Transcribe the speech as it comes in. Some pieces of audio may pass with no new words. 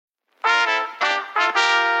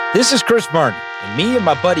This is Chris Martin, and me and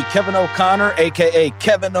my buddy Kevin O'Connor, a.k.a.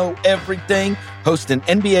 Kevin O Everything, host an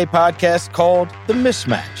NBA podcast called The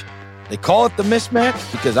Mismatch. They call it The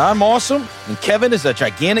Mismatch because I'm awesome and Kevin is a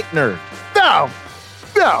gigantic nerd. No,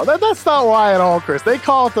 that's not why at all, Chris. They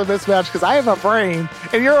call it The Mismatch because I have a brain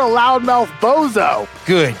and you're a loudmouth bozo.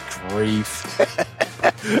 Good grief.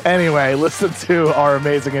 Anyway, listen to our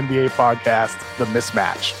amazing NBA podcast, The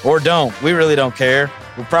Mismatch. Or don't. We really don't care.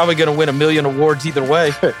 We're probably going to win 1 million awards either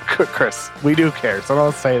way. Chris, we do care, so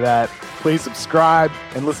don't say that. Please subscribe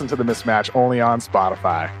and listen to The Mismatch only on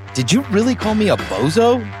Spotify. Did you really call me a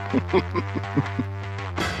bozo?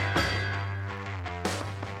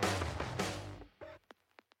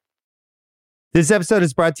 This episode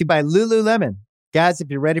is brought to you by Lululemon. Guys, if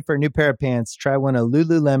you're ready for a new pair of pants, try one of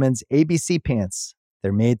Lululemon's ABC pants.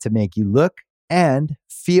 They're made to make you look and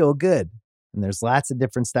feel good. And there's lots of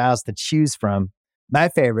different styles to choose from. My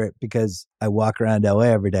favorite, because I walk around LA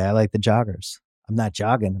every day, I like the joggers. I'm not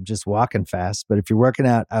jogging, I'm just walking fast. But if you're working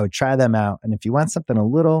out, I would try them out. And if you want something a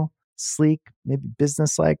little sleek, maybe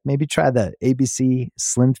business-like, maybe try the ABC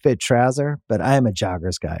Slim Fit trouser. But I am a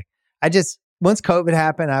joggers guy. Once COVID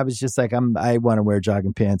happened, I was just like, I want to wear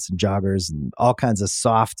jogging pants and joggers and all kinds of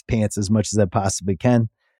soft pants as much as I possibly can,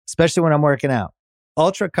 especially when I'm working out.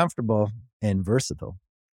 Ultra comfortable and versatile.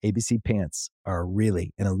 ABC pants are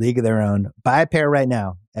really in a league of their own. Buy a pair right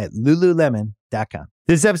now at Lululemon.com.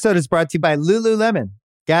 This episode is brought to you by Lululemon.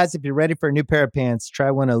 Guys, if you're ready for a new pair of pants, try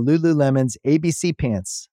one of Lululemon's ABC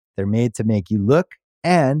pants. They're made to make you look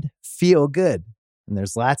and feel good. And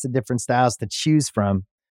there's lots of different styles to choose from.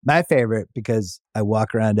 My favorite, because I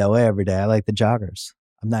walk around LA every day, I like the joggers.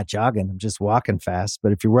 I'm not jogging, I'm just walking fast.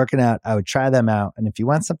 But if you're working out, I would try them out. And if you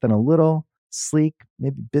want something a little sleek,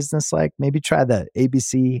 maybe business-like, maybe try the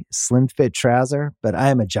ABC Slim Fit trouser. But I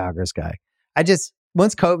am a joggers guy.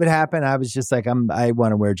 Once COVID happened, I was just like, I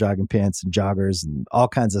want to wear jogging pants and joggers and all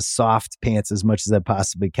kinds of soft pants as much as I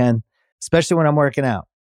possibly can, especially when I'm working out.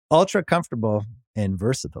 Ultra comfortable and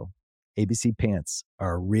versatile. ABC pants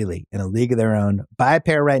are really in a league of their own. Buy a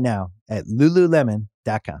pair right now at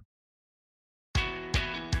Lululemon.com.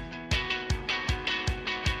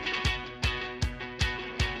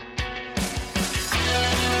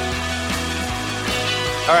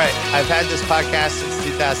 All right, I've had this podcast since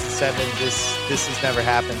 2007. This has never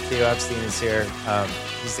happened. Theo Epstein is here.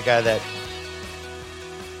 He's the guy that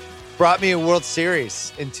brought me a World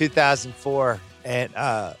Series in 2004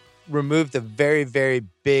 and removed a very, very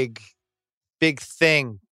big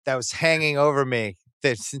thing that was hanging over me.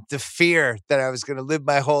 The fear that I was going to live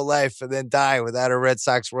my whole life and then die without a Red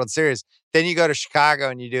Sox World Series. Then you go to Chicago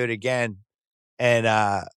and you do it again. And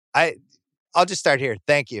I'll just start here.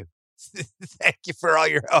 Thank you. Thank you for all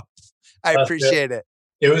your help. I appreciate it.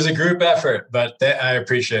 It was a group effort, but I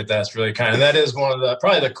appreciate that. It's really kind. And that is one of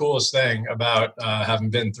probably the coolest thing about having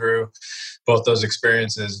been through both those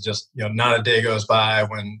experiences. Just, not a day goes by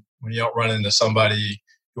when you don't run into somebody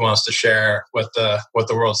who wants to share what the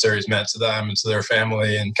World Series meant to them and to their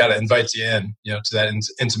family, and kind of invites you in, to that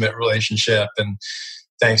intimate relationship and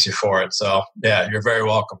thanks you for it. So yeah, you're very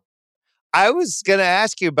welcome. I was going to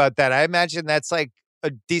ask you about that. I imagine that's like a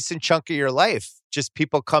decent chunk of your life, just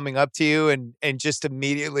people coming up to you and just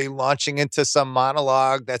immediately launching into some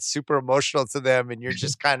monologue that's super emotional to them. And you're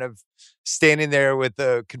just kind of standing there with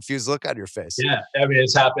a confused look on your face. Yeah. I mean,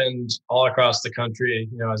 it's happened all across the country,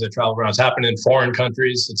 as I travel around. It's happened in foreign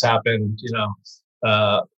countries. It's happened,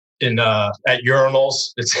 at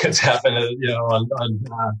urinals. It's happened, on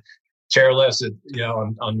chairlifts,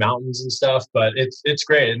 on mountains and stuff, but it's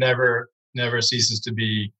great. It never ceases to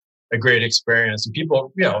be a great experience. And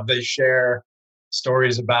people, they share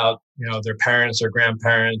stories about, their parents or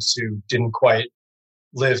grandparents who didn't quite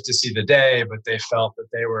live to see the day, but they felt that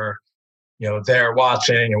they were, there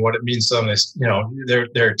watching and what it means to them is, there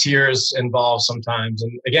are tears involved sometimes.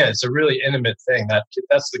 And again, it's a really intimate thing.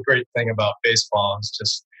 That's the great thing about baseball. It's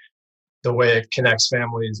just the way it connects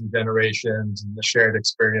families and generations and the shared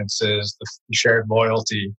experiences, the shared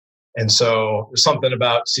loyalty. And so there's something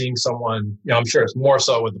about seeing someone, I'm sure it's more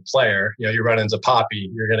so with the player, you run into Poppy,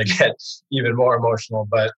 you're going to get even more emotional,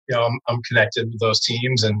 but, I'm connected with those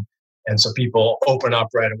teams and so people open up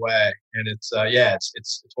right away. And it's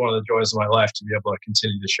one of the joys of my life to be able to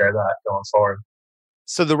continue to share that going forward.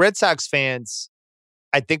 So the Red Sox fans,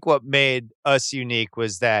 I think what made us unique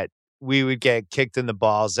was that we would get kicked in the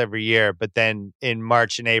balls every year, but then in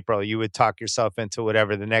March and April, you would talk yourself into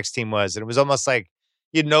whatever the next team was. And it was almost like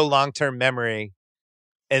you had no long-term memory.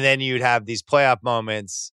 And then you'd have these playoff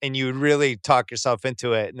moments and you would really talk yourself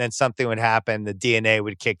into it. And then something would happen. The DNA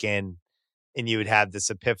would kick in and you would have this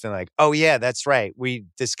epiphany like, oh yeah, that's right.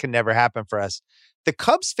 This can never happen for us. The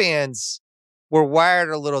Cubs fans were wired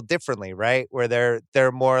a little differently, right? Where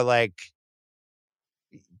they're more like,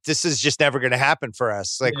 this is just never going to happen for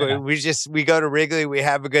us. Like we go to Wrigley, we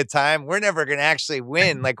have a good time. We're never going to actually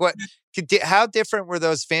win. Like how different were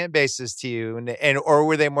those fan bases to you? And or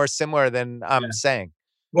were they more similar than I'm saying?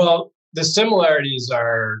 Well, the similarities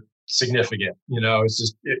are significant. It's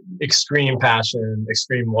just extreme passion,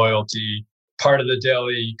 extreme loyalty, part of the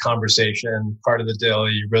daily conversation, part of the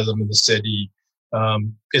daily rhythm of the city.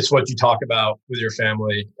 It's what you talk about with your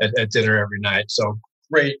family at dinner every night. So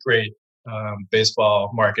great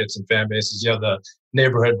baseball markets and fan bases. The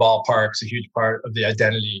neighborhood ballparks, a huge part of the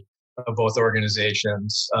identity of both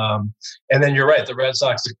organizations. And then you're right, the Red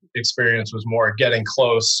Sox experience was more getting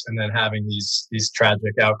close and then having these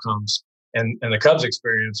tragic outcomes. And the Cubs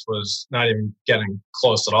experience was not even getting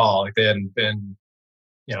close at all. Like they hadn't been,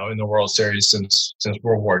 in the World Series since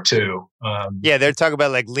World War II. They're talking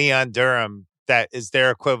about like Leon Durham. That is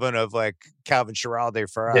their equivalent of like Calvin Schiraldi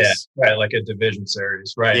for us. Yeah, right, like a division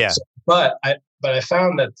series, right? Yeah. So, but I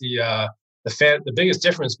found that the biggest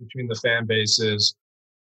difference between the fan bases,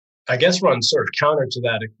 I guess, runs sort of counter to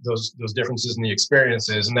that, those differences in the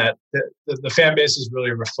experiences, and that the fan bases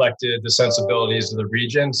really reflected the sensibilities of the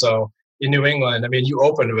region. So in New England, I mean, you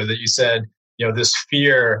opened with it. You said, this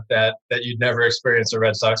fear that you'd never experience a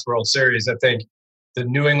Red Sox World Series. I think the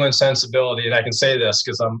New England sensibility, and I can say this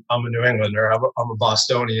because I'm a New Englander, I'm a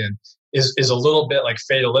Bostonian, is a little bit like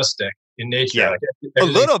fatalistic in nature. Yeah, like a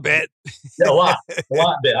little bit. A lot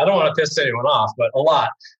bit. I don't want to piss anyone off, but a lot.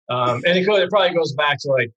 And it probably goes back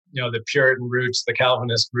to like, the Puritan roots, the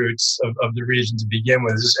Calvinist roots of the region to begin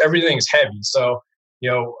with. Just everything's heavy. So,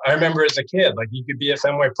 I remember as a kid, like you could be at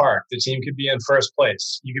Fenway Park, the team could be in first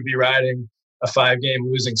place. You could be riding a 5-game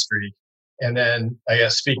losing streak. And then, I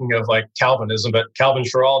guess, speaking of like Calvinism, but Calvin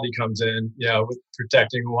Schiraldi comes in, with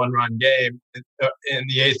protecting a 1-run game in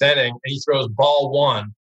the 8th inning, and he throws ball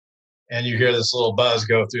 1, and you hear this little buzz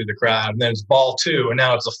go through the crowd. And then it's ball 2, and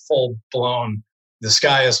now it's a full blown, the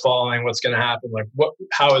sky is falling. What's going to happen? Like,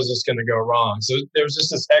 how is this going to go wrong? So there was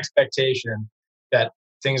just this expectation that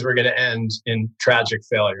things were going to end in tragic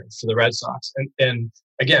failure for the Red Sox. And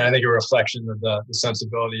again, I think a reflection of the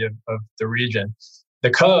sensibility of the region. The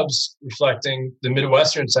Cubs reflecting the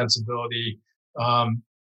Midwestern sensibility, and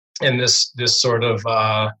this sort of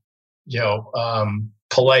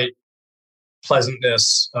polite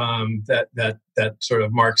pleasantness that sort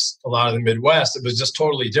of marks a lot of the Midwest. It was just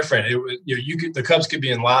totally different. It was the Cubs could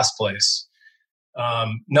be in last place,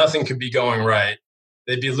 nothing could be going right.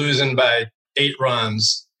 They'd be losing by 8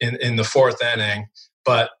 runs in the 4th inning,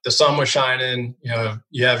 but the sun was shining.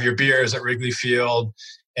 You have your beers at Wrigley Field,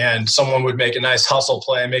 and someone would make a nice hustle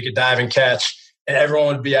play, make a diving catch, and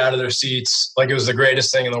everyone would be out of their seats like it was the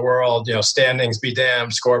greatest thing in the world. Standings be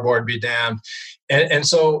damned, scoreboard be damned. And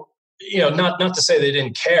so, not to say they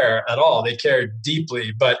didn't care at all. They cared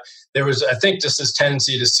deeply, but there was, I think, just this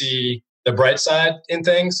tendency to see the bright side in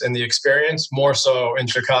things and the experience more so in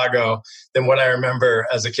Chicago than what I remember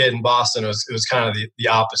as a kid in Boston. It was kind of the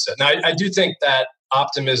opposite. Now, I do think that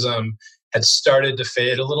optimism had started to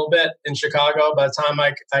fade a little bit in Chicago by the time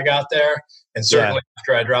I got there. And certainly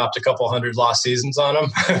after I dropped a couple hundred lost seasons on them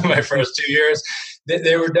my first 2 years,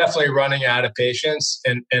 they were definitely running out of patience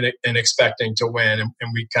and expecting to win. And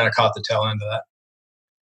we kind of caught the tail end of that.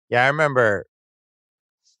 Yeah, I remember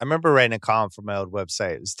writing a column for my old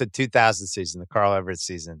website. It was the 2000 season, the Carl Everett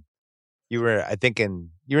season. You were, I think, you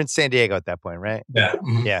were in San Diego at that point, right? Yeah.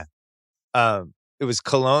 Mm-hmm. Yeah. It was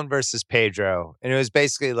Cologne versus Pedro, and it was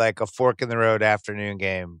basically like a fork in the road afternoon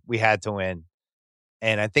game. We had to win,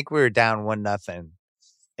 and I think we were down 1-0.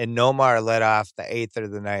 And Nomar led off the 8th or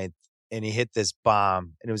the 9th, and he hit this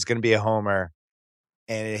bomb, and it was going to be a homer,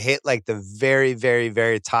 and it hit like the very, very,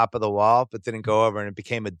 very top of the wall, but didn't go over, and it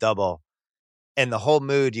became a double. And the whole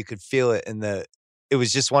mood, you could feel it it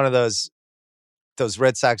was just one of those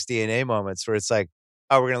Red Sox DNA moments where it's like,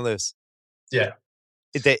 oh, we're going to lose. Yeah.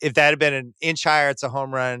 If that had been an inch higher, it's a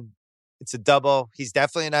home run. It's a double. He's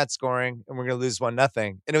definitely not scoring, and we're going to lose 1-0.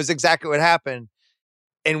 And it was exactly what happened.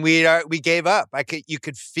 And we gave up. You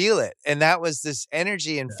could feel it, and that was this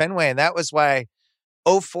energy in Fenway, and that was why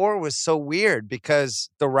 2004 was so weird, because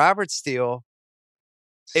the Robert steal,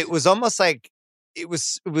 it was almost like it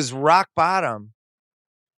was rock bottom,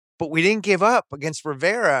 but we didn't give up against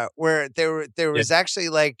Rivera, where there was actually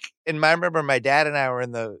like, and I remember my dad and I were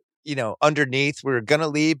in the, underneath, we were going to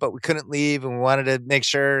leave, but we couldn't leave. And we wanted to make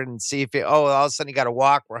sure and see if all of a sudden you got to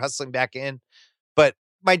walk. We're hustling back in. But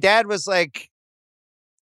my dad was like,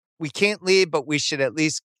 we can't leave, but we should at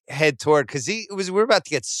least head toward? Because we were about to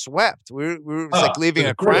get swept. We were like leaving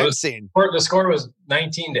a crime scene. The score was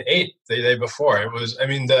 19-8 the day before. It was, I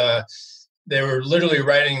mean, they were literally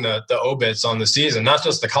writing the obits on the season, not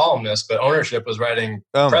just the columnists, but ownership was writing.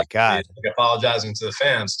 Oh my God! Like apologizing to the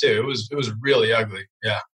fans too. It was really ugly.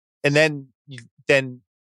 Yeah. And then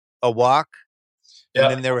a walk. Yeah.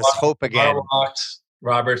 And then there was hope again. Walked,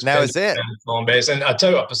 Roberts. And that was it. On base. And I tell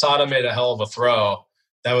you what, Posada made a hell of a throw.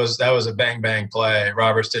 That was a bang bang play.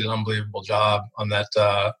 Roberts did an unbelievable job on that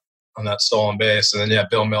stolen base. And then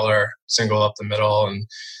Bill Miller singled up the middle. And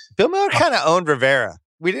Bill Miller kind of owned Rivera.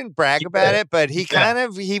 We didn't brag about it, but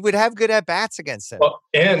he would have good at bats against him. Well,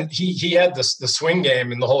 and he had the swing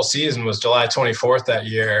game in the whole season was July 24th that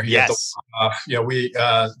year. Yes.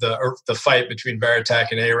 The fight between Veritek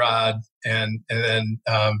and A-Rod, and then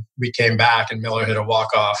we came back and Miller hit a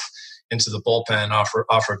walk-off into the bullpen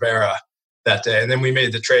off Rivera that day. And then we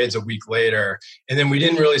made the trades a week later. And then we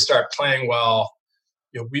didn't really start playing well.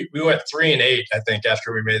 We went 3-8, I think,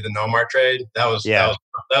 after we made the Nomar trade. That was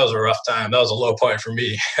a rough time. That was a low point for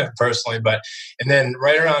me personally. And then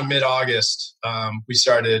right around mid-August,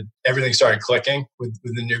 everything started clicking with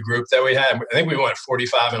the new group that we had. I think we went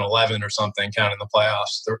 45-11 or something, counting the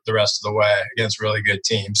playoffs the rest of the way against really good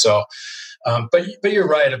teams. So, but you're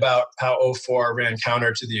right about how 04 ran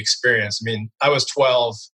counter to the experience. I mean, I was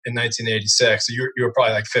 12 in 1986. So you were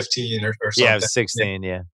probably like 15 or something. Yeah, I was 16.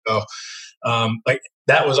 Yeah. So,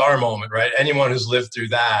 that was our moment, right? Anyone who's lived through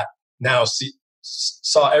that now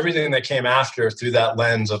saw everything that came after through that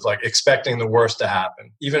lens of like expecting the worst to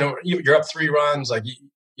happen. Even you're up 3 runs, like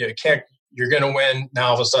you can't, you're going to win. Now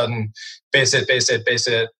all of a sudden, base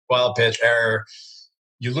hit, wild pitch, error,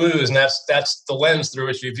 you lose. And that's the lens through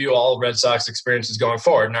which we view all Red Sox experiences going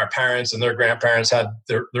forward. And our parents and their grandparents had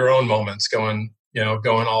their own moments going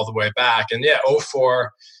all the way back. And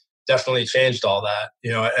 04 definitely changed all that,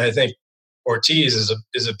 and I think Ortiz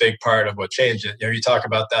is a big part of what changed it. You talk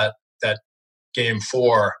about that game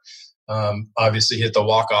 4, obviously hit the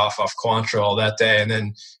walk-off off Quantrill that day. And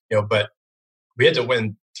then, but we had to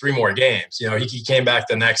win 3 more games. He came back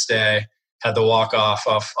the next day, had the walk-off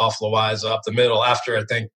off Loaiza up the middle after, I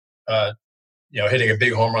think, hitting a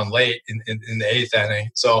big home run late in the 8th inning.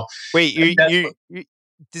 So wait,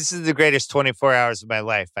 this is the greatest 24 hours of my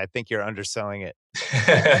life. I think you're underselling it.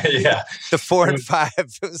 Yeah. The 4 and 5.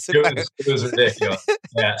 It was ridiculous.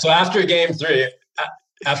 Yeah. So after game 3,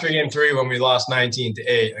 when we lost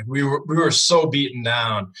 19-8, we were so beaten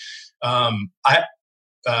down. My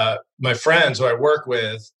friends who I work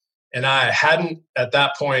with and I hadn't at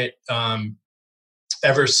that point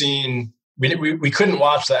ever seen. We couldn't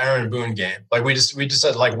watch the Aaron Boone game. Like we just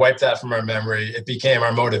had to like wipe that from our memory. It became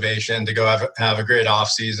our motivation to go have a great off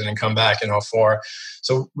season and come back in 04.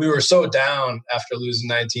 So we were so down after losing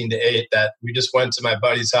 19-8 that we just went to my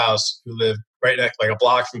buddy's house who lived right next, like a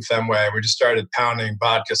block from Fenway. We just started pounding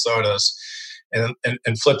vodka sodas and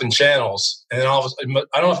flipping channels. And then I don't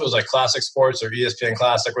know if it was like Classic Sports or ESPN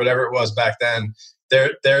Classic, whatever it was back then.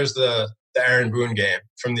 There's the Aaron Boone game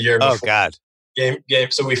from the year before. Oh God. Game.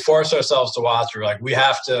 So we forced ourselves to watch. We're like, we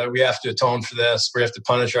have to atone for this. We have to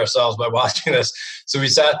punish ourselves by watching this. So we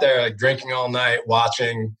sat there like drinking all night,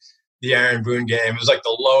 watching the Aaron Boone game. It was like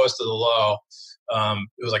the lowest of the low.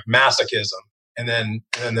 It was like masochism. And then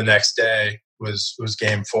the next day was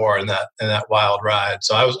game 4 in that wild ride.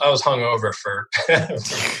 So I was hungover for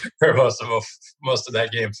for most of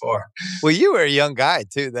that game 4. Well, you were a young guy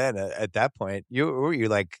too then. At that point, you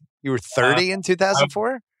were 30 in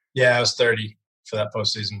 2004. Yeah, I was 30 for that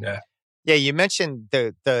postseason. Yeah. Yeah, you mentioned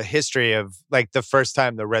the history of like the first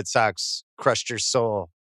time the Red Sox crushed your soul.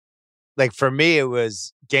 Like for me, it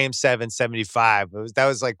was Game 7, 75. That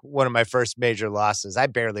was like one of my first major losses. I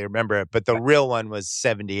barely remember it, but the real one was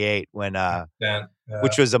 78 when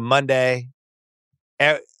which was a Monday.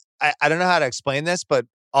 I don't know how to explain this, but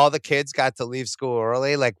all the kids got to leave school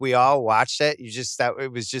early. Like we all watched it.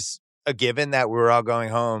 It was just a given that we were all going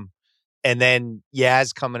home. And then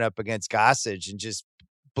Yaz coming up against Gossage and just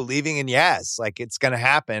believing in Yaz, like it's going to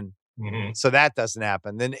happen. Mm-hmm. So that doesn't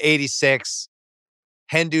happen. Then 86,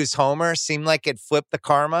 Hendu's homer seemed like it flipped the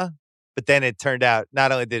karma, but then it turned out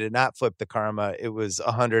not only did it not flip the karma, it was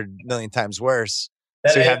 100 million times worse.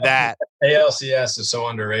 So you have that. ALCS is so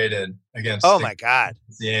underrated against my God,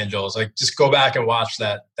 the Angels. Like just go back and watch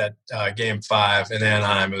that Game 5 in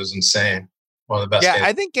Anaheim. It was insane. One of the best. Yeah, games.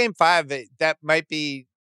 I think Game 5 that might be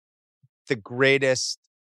the greatest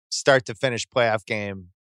start to finish playoff game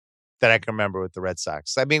that I can remember with the Red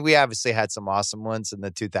Sox. I mean, we obviously had some awesome ones in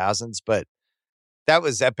the 2000s, but that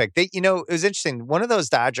was epic. It was interesting. One of those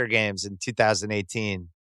Dodger games in 2018,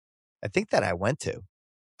 I think that I went to,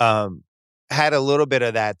 had a little bit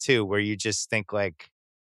of that too, where you just think like,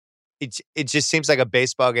 it just seems like a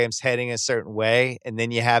baseball game's heading a certain way. And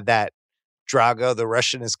then you have that Drago, the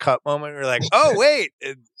Russian is cut moment. We're like, oh, wait.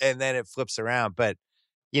 And then it flips around. But,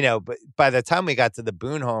 but by the time we got to the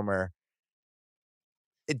Boone homer,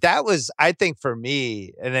 that was, I think for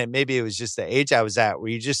me, and then maybe it was just the age I was at, where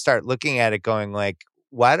you just start looking at it going like,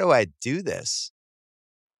 why do I do this?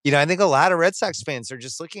 I think a lot of Red Sox fans are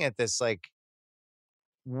just looking at this like,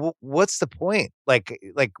 what's the point? Like,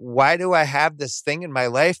 why do I have this thing in my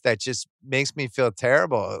life that just makes me feel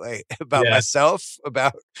terrible, like about myself,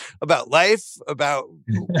 about life, about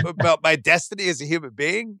my destiny as a human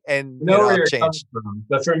being? And where you're changed. coming from.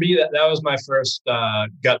 But for me, that was my first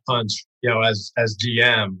gut punch, as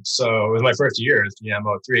GM. So it was my first year as GM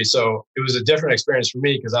 03. So it was a different experience for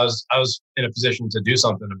me because I was in a position to do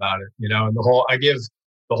something about it. And I give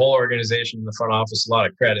the whole organization in the front office a lot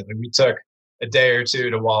of credit. Like we took a day or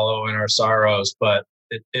two to wallow in our sorrows, but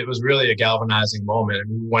it was really a galvanizing moment.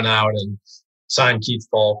 And we went out and signed Keith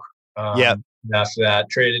Folk. After that,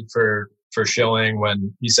 traded for Schilling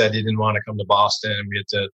when he said he didn't want to come to Boston, and we had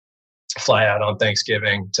to fly out on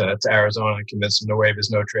Thanksgiving to Arizona and convince him to waive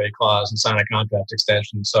his no trade clause and sign a contract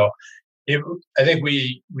extension. So I think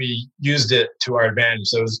we used it to our advantage.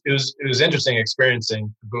 So it was interesting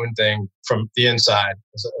experiencing the Boone thing from the inside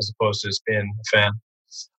as opposed to just being a fan.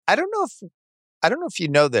 I don't know if you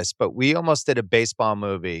know this, but we almost did a baseball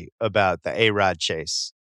movie about the A-Rod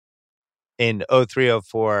chase in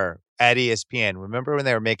 03-04 at ESPN. Remember when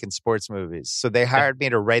they were making sports movies? So they hired me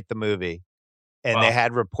to write the movie, and they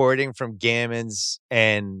had reporting from Gammons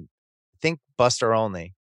and I think Buster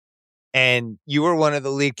Olney. And you were one of the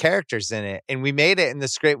lead characters in it. And we made it in the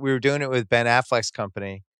script. We were doing it with Ben Affleck's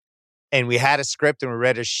company. And we had a script and we were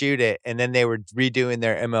ready to shoot it. And then they were redoing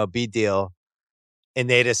their MLB deal. And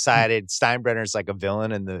they decided Steinbrenner's like a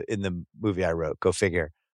villain in the movie I wrote. Go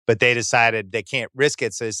figure. But they decided they can't risk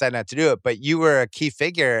it, so they decided not to do it. But you were a key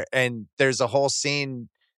figure, and there's a whole scene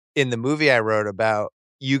in the movie I wrote about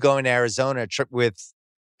you going to Arizona trip with,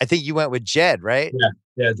 I think you went with Jed, right?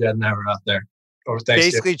 Yeah, Jed and I were out there over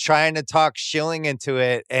Thanksgiving. Basically trying to talk Schilling into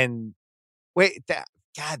it. And wait,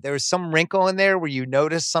 God, there was some wrinkle in there where you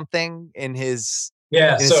noticed something in his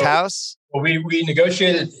house. Well, we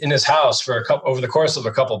negotiated in his house for over the course of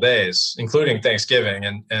a couple of days, including Thanksgiving,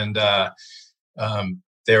 and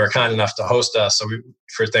they were kind enough to host us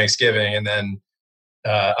for Thanksgiving, and then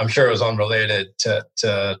I'm sure it was unrelated to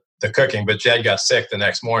the cooking, but Jed got sick the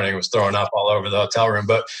next morning, was throwing up all over the hotel room.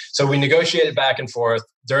 But so we negotiated back and forth.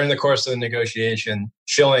 During the course of the negotiation,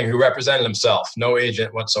 Schilling, who represented himself, no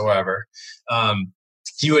agent whatsoever,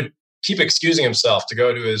 he would keep excusing himself to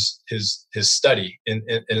go to his study in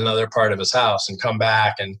another part of his house and come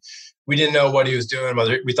back. And we didn't know what he was doing.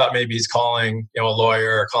 Whether we thought maybe he's calling, a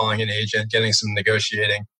lawyer or calling an agent, getting some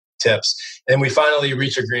negotiating tips. And we finally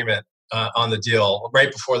reach agreement on the deal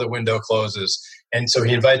right before the window closes. And so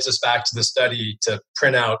he invites us back to the study to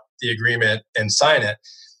print out the agreement and sign it.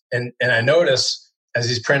 And I notice as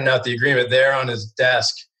he's printing out the agreement, there on his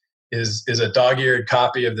desk is a dog-eared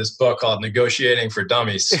copy of this book called Negotiating for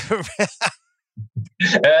Dummies.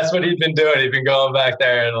 And that's what he'd been doing. He'd been going back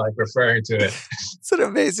there and like referring to it. It's an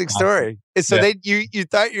amazing story. So you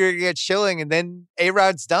thought you were going to get Schilling, and then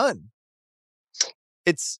A-Rod's done.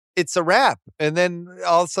 It's a wrap. And then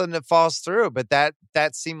all of a sudden it falls through. But that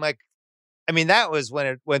seemed like, that was when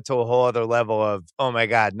it went to a whole other level of, oh my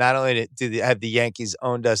God, not only have the Yankees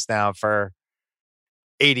owned us now for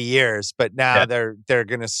 80 years, but now they're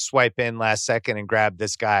going to swipe in last second and grab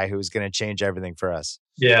this guy who's going to change everything for us.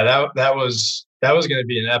 Yeah, that was going to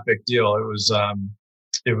be an epic deal.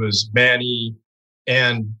 It was Manny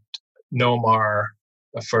and Nomar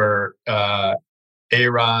for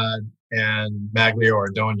A-Rod and Maglio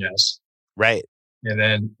Ordonez. Right. And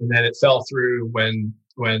then it fell through when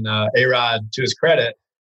A-Rod, to his credit,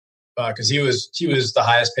 because he was the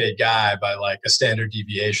highest paid guy by like a standard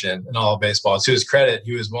deviation in all of baseball. To his credit,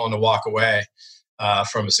 he was willing to walk away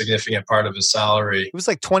from a significant part of his salary. It was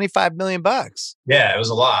like $25 million. Yeah, it was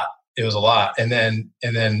a lot. And then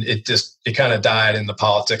it kind of died in the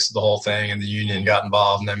politics of the whole thing, and the union got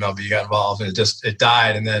involved and MLB got involved, and it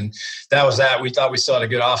died. And then that was that. We thought we still had a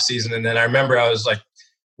good off season. And then I remember I was like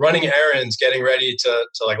running errands, getting ready to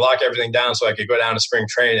like lock everything down so I could go down to spring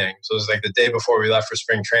training. So it was like the day before we left for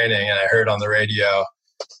spring training, and I heard on the radio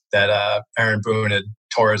that Aaron Boone had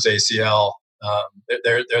tore his ACL.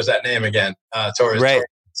 There's that name again. Tore his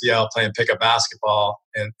ACL playing pickup basketball,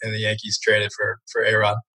 and the Yankees traded for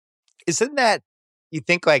A-Rod. Isn't that, you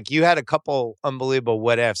think like you had a couple unbelievable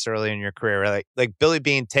what ifs early in your career, right? Like Billy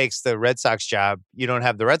Beane takes the Red Sox job, you don't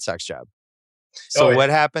have the Red Sox job. So what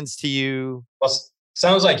happens to you? Well,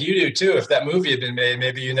 sounds like you do too. If that movie had been made,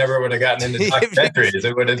 maybe you never would have gotten into documentaries.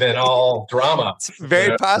 It would have been all drama. It's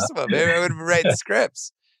very possible. Maybe I would have been writing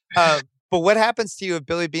scripts. But what happens to you if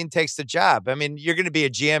Billy Beane takes the job? I mean, you're going to be a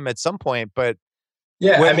GM at some point, but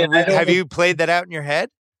have you played that out in your head?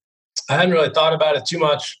 I hadn't really thought about it too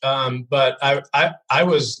much, but I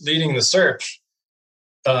was leading the search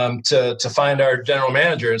to find our general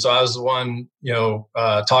manager, and so I was the one,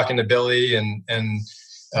 talking to Billy, and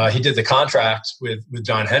he did the contract with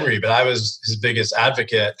John Henry, but I was his biggest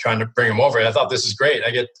advocate trying to bring him over. I thought, this is great.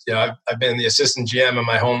 I've been the assistant GM of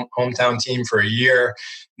my hometown team for a year.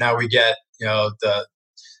 Now we get,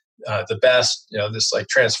 the best, this like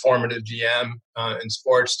transformative GM in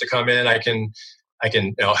sports to come in. I can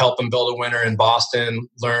help him build a winner in Boston,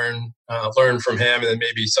 learn from him, and then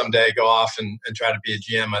maybe someday go off and try to be a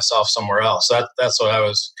GM myself somewhere else. So that's what I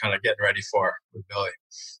was kind of getting ready for with Billy.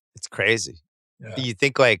 It's crazy. Yeah. You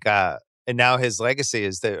think and now his legacy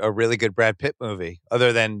is a really good Brad Pitt movie,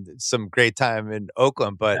 other than some great time in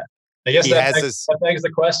Oakland. But I guess that begs the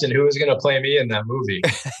question: who is going to play me in that movie?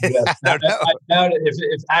 I don't know. I doubt it.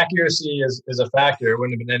 If accuracy is a factor, it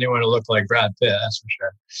wouldn't have been anyone who looked like Brad Pitt. That's for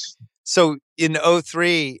sure. So in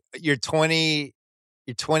 2003, you're 20,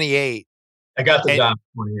 you're 28. I got the job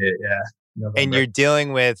at 28. Yeah, November. And you're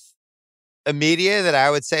dealing with a media that I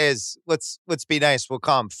would say is let's be nice. We'll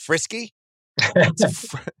call them frisky.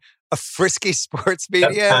 A frisky sports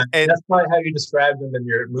media. That's probably how you describe them in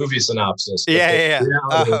your movie synopsis. Yeah.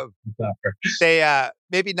 They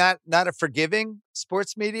maybe not a forgiving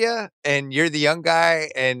sports media, and you're the young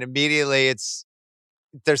guy, and immediately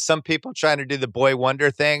there's some people trying to do the boy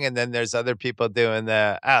wonder thing, and then there's other people doing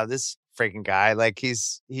this freaking guy, like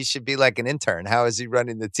he should be like an intern. How is he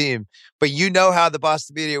running the team? But you know how the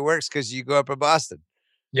Boston media works because you grew up in Boston.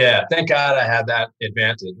 Yeah, thank God I had that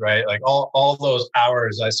advantage, right? Like all those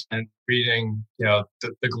hours I spent reading, the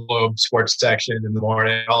Globe sports section in the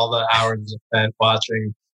morning, all the hours I spent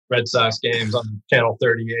watching Red Sox games on Channel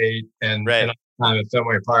 38 and time at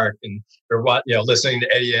Fenway Park, or listening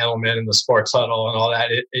to Eddie Edelman in the sports huddle and all that.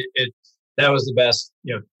 That was the best,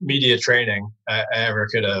 media training I ever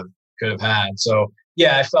could have had. So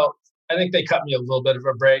yeah, I think they cut me a little bit of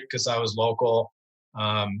a break because I was local.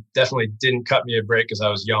 Definitely didn't cut me a break because I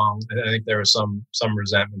was young. I think there was some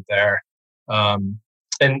resentment there. And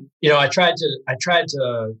I tried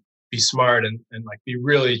to be smart and like be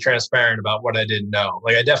really transparent about what I didn't know.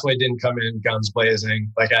 Like I definitely didn't come in guns blazing.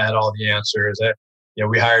 Like I had all the answers.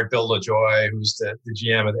 We hired Bill LaJoy, who's the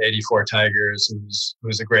GM of the '84 Tigers,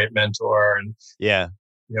 who's a great mentor. And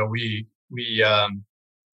we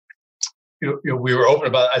were open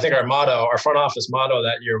about it. I think our front office motto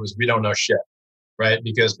that year was, "We don't know shit." Right?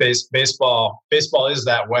 Because baseball is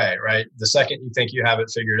that way, right? The second you think you have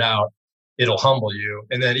it figured out, it'll humble you.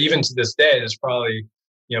 And then even to this day, there's probably,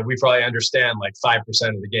 we probably understand like 5%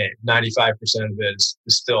 of the game. 95% of it is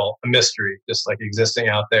still a mystery, just like existing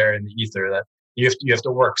out there in the ether, that you have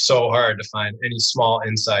to work so hard to find any small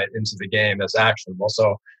insight into the game that's actionable.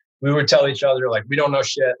 So we would tell each other, like, we don't know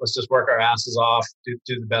shit. Let's just work our asses off, do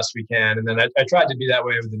the best we can. And then I tried to be that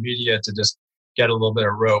way with the media to just get a little bit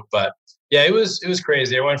of rope. But yeah, it was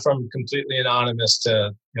crazy. I went from completely anonymous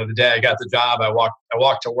to, the day I got the job, I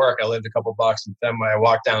walked to work. I lived a couple blocks from Fenway. I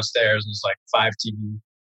walked downstairs, and there's like 5 TV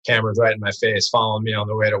cameras right in my face following me on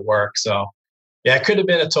the way to work. So yeah, it could have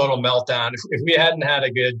been a total meltdown. If we hadn't had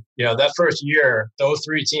a good, that first year, the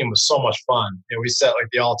 03 team was so much fun. We set like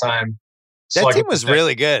the all-time. That team was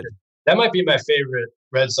really good. That might be my favorite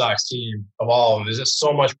Red Sox team of all of them. There's just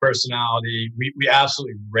so much personality. We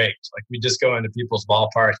absolutely raked. Like we just go into people's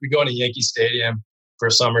ballparks. We go into Yankee Stadium for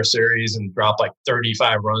a summer series and drop like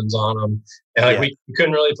 35 runs on them. And like we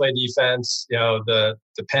couldn't really play defense. The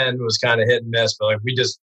pen was kind of hit and miss, but like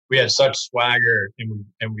we had such swagger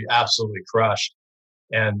and we absolutely crushed.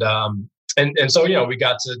 And so we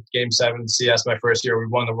got to Game 7 CS my first year. We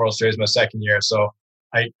won the World Series my second year. So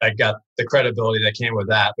I got the credibility that came with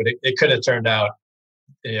that. But it could have turned out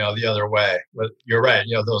the other way. But you're right.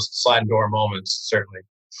 Those sliding door moments, certainly.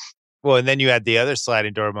 Well, and then you had the other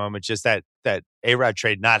sliding door moment, just that A-Rod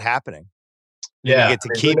trade not happening. Yeah. You get to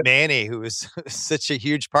keep Manny, who was such a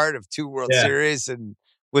huge part of 2 World Series and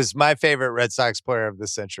was my favorite Red Sox player of the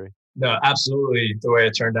century. No, absolutely. The way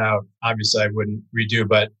it turned out, obviously I wouldn't redo,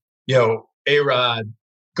 but A-Rod,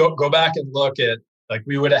 go back and look at, like,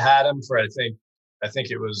 we would have had him for, I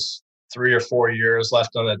think it was 3 or 4 years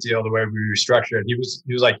left on that deal, the way we restructured. He was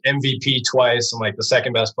like MVP twice and like the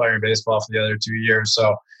second best player in baseball for the other 2 years.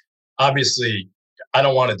 So obviously I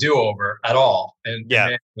don't want to do over at all. And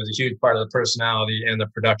it was a huge part of the personality and the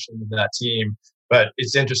production of that team. But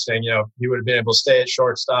it's interesting, he would have been able to stay at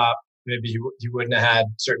shortstop. Maybe he wouldn't have had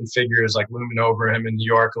certain figures like looming over him in New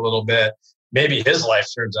York a little bit. Maybe his life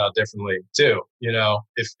turns out differently too,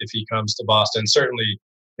 if he comes to Boston. Certainly,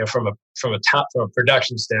 from a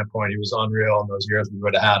production standpoint, he was unreal in those years we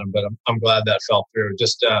would have had him. But I'm glad that fell through.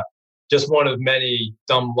 Just one of many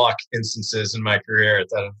dumb luck instances in my career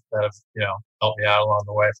that have helped me out along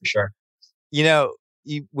the way for sure.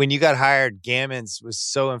 When you got hired, Gammons was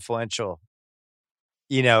so influential.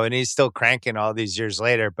 And he's still cranking all these years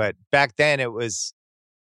later. But back then it was,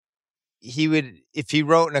 if he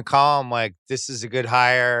wrote in a column like, this is a good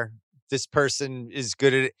hire, this person is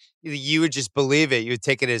good at it, you would just believe it. You would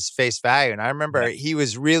take it as face value. And I remember he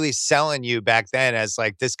was really selling you back then as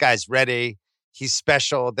like, this guy's ready. He's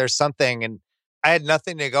special. There's something. And I had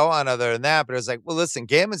nothing to go on other than that. But it was like, well, listen,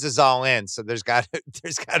 Gammons is all in. So there's got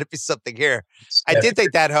to be something here. I did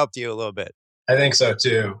think that helped you a little bit. I think so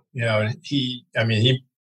too. He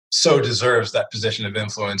so deserves that position of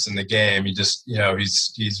influence in the game. He just,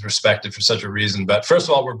 he's respected for such a reason. But first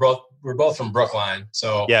of all, we're both from Brookline,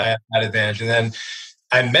 so I had that advantage. And then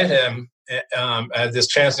I met him. I had this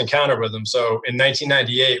chance encounter with him. So in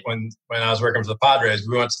 1998, when I was working for the Padres,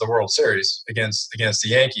 we went to the World Series against the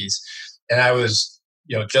Yankees, and I was,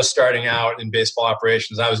 just starting out in baseball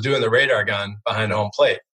operations. I was doing the radar gun behind home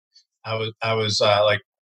plate. I was like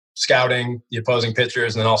scouting the opposing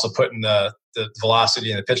pitchers and then also putting the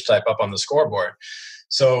velocity and the pitch type up on the scoreboard.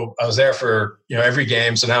 So I was there for, every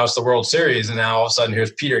game. So now it's the World Series. And now all of a sudden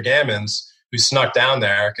here's Peter Gammons, who snuck down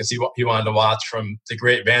there because he wanted to watch from the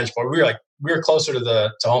great vantage point. We were closer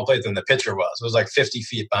to home plate than the pitcher was. It was like 50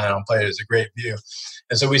 feet behind home plate. It was a great view.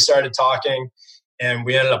 And so we started talking and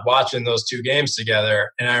we ended up watching those two games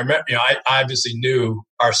together. And I remember, I obviously knew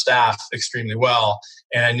our staff extremely well.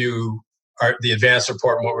 And I knew the advance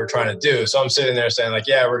report and what we're trying to do. So I'm sitting there saying like,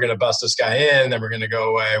 yeah, we're going to bust this guy in, then we're going to go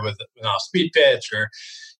away with an off-speed pitch, or,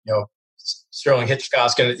 Sterling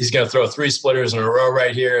Hitchcock's he's going to throw 3 splitters in a row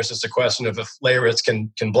right here. It's just a question of if Leyritz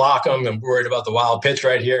can block him. I'm worried about the wild pitch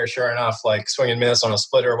right here. Sure enough, like swing and miss on a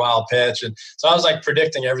splitter, wild pitch. And so I was like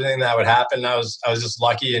predicting everything that would happen. I was just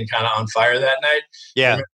lucky and kind of on fire that night.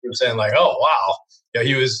 Yeah. I was saying like, oh, wow. I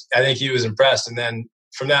think he was impressed. And then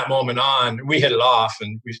from that moment on, we hit it off,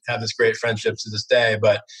 and we have this great friendship to this day.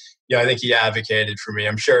 But I think he advocated for me.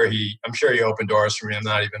 I'm sure he opened doors for me I'm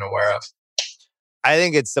not even aware of. I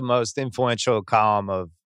think it's the most influential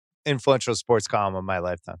sports column of my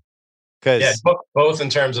lifetime. Both in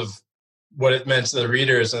terms of what it meant to the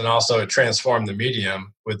readers, and also it transformed the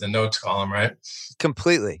medium with the notes column, right?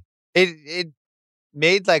 Completely. It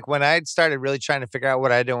made, like, when I started really trying to figure out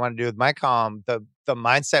what I didn't want to do with my column, the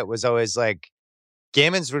mindset was always like,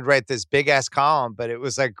 Gammons would write this big ass column, but it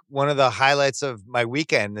was like one of the highlights of my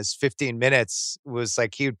weekend. This 15 minutes was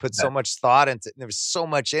like, he would put so much thought into it. And there was so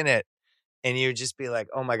much in it. And you would just be like,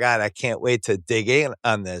 oh my God, I can't wait to dig in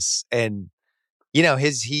on this. And,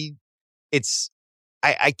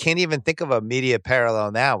 I can't even think of a media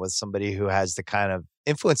parallel now with somebody who has the kind of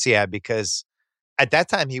influence he had, because at that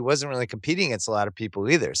time he wasn't really competing against a lot of people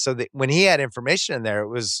either. So when he had information in there, it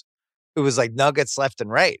was like nuggets left and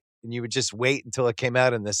right. And you would just wait until it came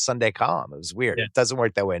out in this Sunday column. It was weird. Yeah. It doesn't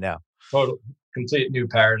work that way now. Total, complete new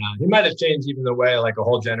paradigm. He might have changed even the way like a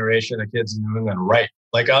whole generation of kids in New England write.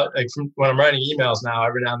 Like from when I'm writing emails now,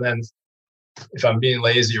 every now and then, if I'm being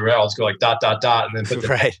lazy or else, go like ... and then put the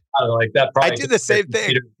right. Like that. Probably I do the same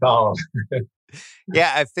thing.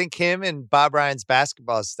 Yeah, I think him and Bob Ryan's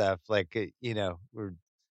basketball stuff, like, were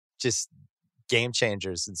just game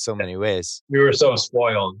changers in so many ways. We were so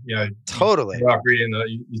spoiled, Totally. You reading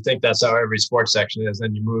you think that's how every sports section is,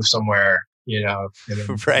 then you move somewhere, and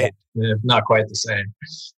then, right? Not quite the same.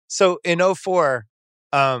 So in 2004,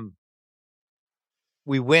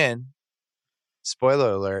 we win.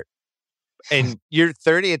 Spoiler alert. And you're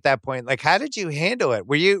 30 at that point. Like, how did you handle it?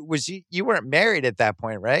 You weren't married at that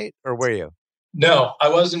point, right? Or were you? No, I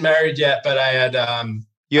wasn't married yet, but I had.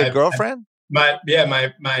 You had a girlfriend? My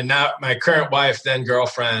current wife, then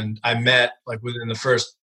girlfriend, I met like within the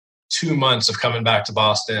first 2 months of coming back to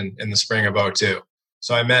Boston in the spring of 2002.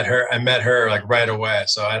 So I met her like right away.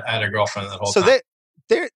 So I had a girlfriend that whole time. So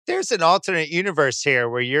there's an alternate universe here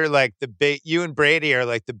where you're like you and Brady are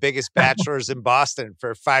like the biggest bachelors in Boston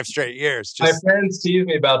for 5 straight years. My friends tease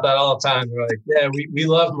me about that all the time. They're like, yeah, we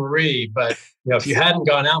love Marie, but if you hadn't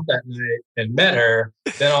gone out that night and met her,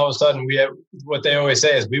 then all of a sudden what they always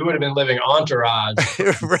say is we would have been living entourage in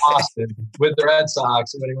right. Boston with the Red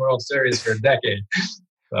Sox winning World Series for a decade.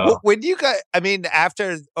 So. When you got,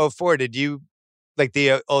 after 2004, did you like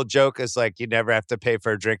the old joke is like, you never have to pay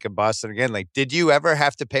for a drink in Boston again. Like, did you ever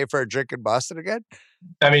have to pay for a drink in Boston again?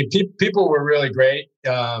 I mean, people were really great,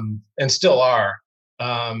 and still are.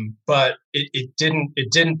 But it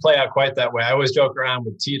didn't play out quite that way. I always joke around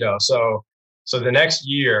with Tito. So the next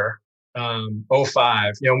year,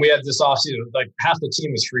 05, we had this offseason, like half the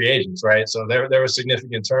team was free agents, right? So there was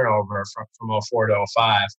significant turnover from 04 to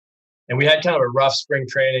 05. And we had kind of a rough spring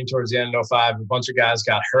training towards the end of 05. A bunch of guys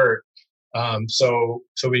got hurt. So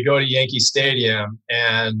we go to Yankee Stadium,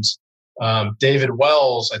 and David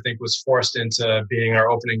Wells, I think, was forced into being our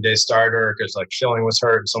opening day starter because like Schilling was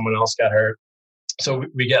hurt and someone else got hurt. So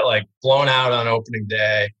we get like blown out on opening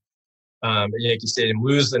day at Yankee Stadium,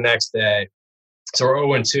 lose the next day. So we're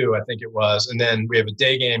 0-2, I think it was. And then we have a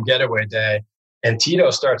day game getaway day, and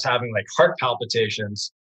Tito starts having like heart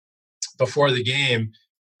palpitations before the game.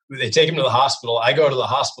 They take him to the hospital. I go to the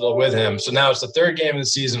hospital with him. So now it's the third game of the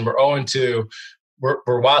season. We're 0-2.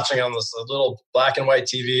 We're watching on this little black and white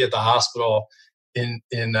TV at the hospital in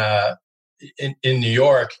New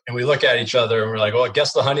York, and we look at each other and we're like, "Well, I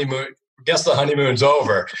guess the honeymoon's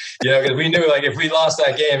over." Because we knew like if we lost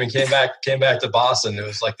that game and came back to Boston, it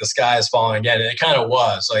was like the sky is falling again, and it kind of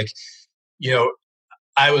was. Like,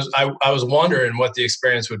 I was wondering what the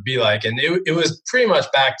experience would be like, and it was pretty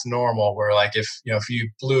much back to normal. Where like if you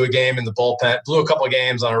blew a game in the bullpen, blew a couple of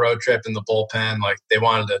games on a road trip in the bullpen, like they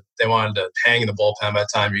wanted to hang in the bullpen by the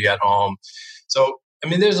time you got home. So I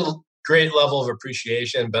mean, there's a great level of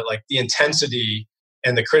appreciation, but like the intensity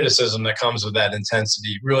and the criticism that comes with that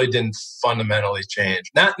intensity really didn't fundamentally change.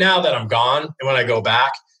 Not now that I'm gone, and when I go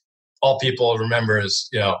back, all people remember is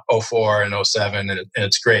 04 and 07, and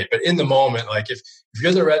it's great. But in the moment, like if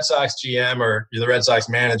you're the Red Sox GM or you're the Red Sox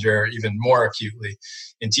manager, even more acutely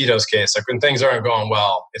in Tito's case, like when things aren't going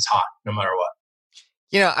well, it's hot no matter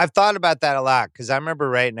what. I've thought about that a lot because I remember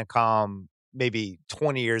writing a column maybe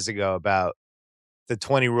 20 years ago about the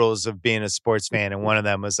 20 rules of being a sports fan. And one of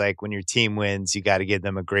them was like, when your team wins, you got to give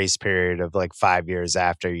them a grace period of like 5 years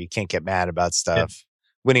after. You can't get mad about stuff.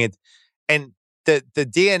 Winning it. And the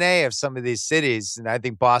DNA of some of these cities, and I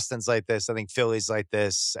think Boston's like this, I think Philly's like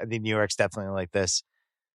this, I think New York's definitely like this.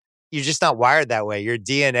 You're just not wired that way. Your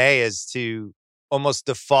DNA is to almost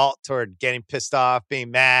default toward getting pissed off,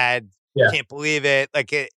 being mad, can't believe it. Like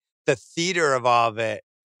the theater of all of it.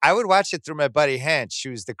 I would watch it through my buddy Hench,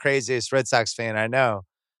 who's the craziest Red Sox fan I know.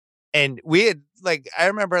 And we had I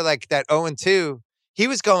remember like that 0-2, he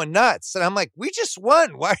was going nuts. And I'm like, we just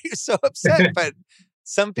won. Why are you so upset? But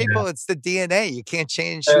some people, it's the DNA. You can't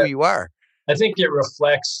change who you are. I think it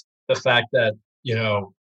reflects the fact that,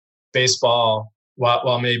 baseball,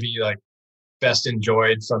 while maybe like best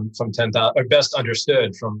enjoyed from 10,000 or best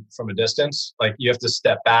understood from a distance, like you have to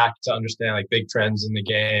step back to understand like big trends in the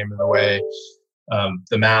game and the way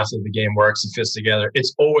the math of the game works and fits together.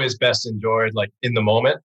 It's always best enjoyed like in the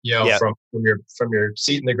moment, from your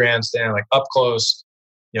seat in the grandstand, like up close,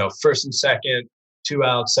 first and second, 2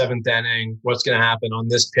 outs, 7th inning, what's going to happen on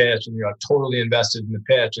this pitch, and you're like totally invested in the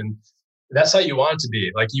pitch. And that's how you want it to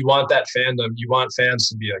be. Like you want that fandom, you want fans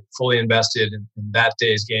to be like fully invested in that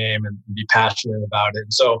day's game and be passionate about it.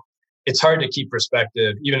 And so it's hard to keep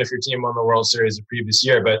perspective, even if your team won the World Series the previous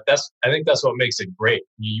year. But I think that's what makes it great.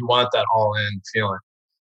 You want that all-in feeling.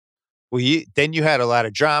 Well, then you had a lot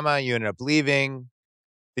of drama. You ended up leaving.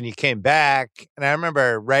 Then you came back. And I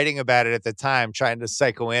remember writing about it at the time, trying to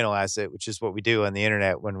psychoanalyze it, which is what we do on the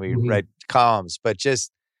internet when we write columns. But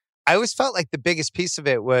just, I always felt like the biggest piece of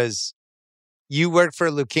it was you worked for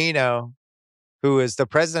Lucchino, who was the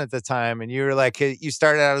president at the time. And you were like, you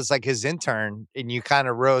started out as like his intern and you kind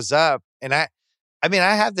of rose up. And I mean,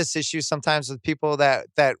 I have this issue sometimes with people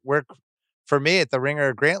that work for me at the Ringer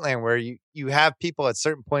or Grantland, where you have people at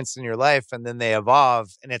certain points in your life and then they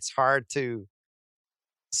evolve, and it's hard to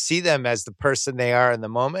see them as the person they are in the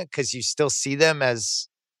moment because you still see them as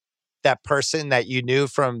that person that you knew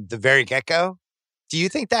from the very get-go. Do you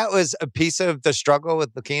think that was a piece of the struggle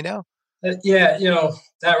with Lucchino? Yeah,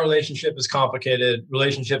 that relationship is complicated.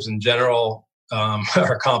 Relationships in general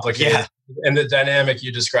are complicated. Yeah. And the dynamic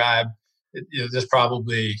you described, there's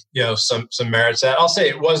probably, some merits to that. I'll say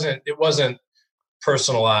it wasn't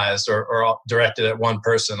personalized or directed at one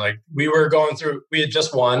person. Like we had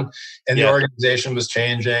just won, and the organization was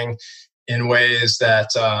changing in ways that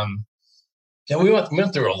we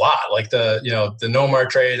went through a lot. Like the Nomar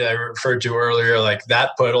trade I referred to earlier, like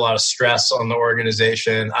that put a lot of stress on the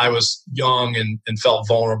organization. I was young and felt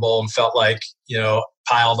vulnerable and felt like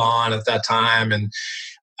piled on at that time, and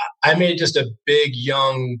I made just a big,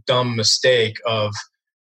 young, dumb mistake of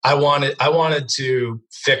I wanted to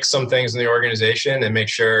fix some things in the organization and make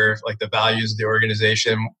sure like the values of the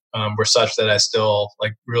organization were such that I still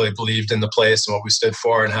like really believed in the place and what we stood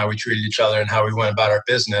for and how we treated each other and how we went about our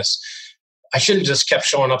business. I should have just kept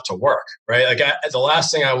showing up to work, right? Like the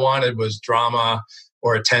last thing I wanted was drama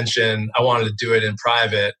or attention. I wanted to do it in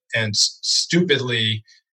private, and stupidly,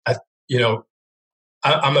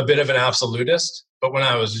 I'm a bit of an absolutist. But when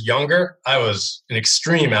I was younger, I was an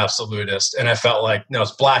extreme absolutist. And I felt like,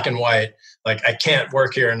 it's black and white. Like, I can't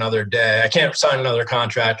work here another day. I can't sign another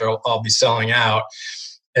contract or I'll be selling out.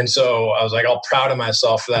 And so I was like all proud of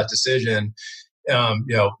myself for that decision,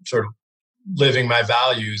 sort of living my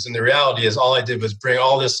values. And the reality is all I did was bring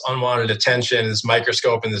all this unwanted attention, this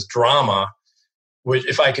microscope and this drama, which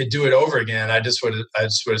if I could do it over again, I just would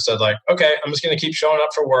have said like, okay, I'm just going to keep showing up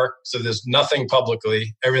for work. So there's nothing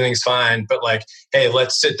publicly, everything's fine. But like, hey,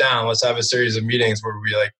 let's sit down. Let's have a series of meetings where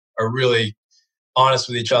we like are really honest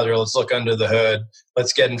with each other. Let's look under the hood.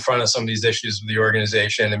 Let's get in front of some of these issues with the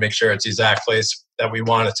organization and make sure it's the exact place that we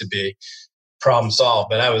want it to be. Problem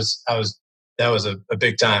solved. But that was a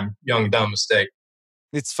big time young dumb mistake.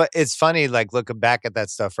 It's funny, like looking back at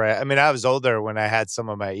that stuff, right? I mean, I was older when I had some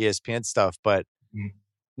of my ESPN stuff, but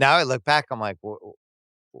now I look back, I'm like,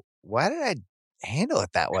 why did I handle it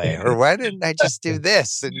that way? Or why didn't I just do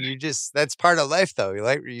this? And that's part of life though. You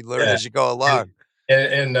learn as you go along.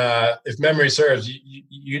 And if memory serves,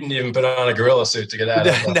 you didn't even put on a gorilla suit to get out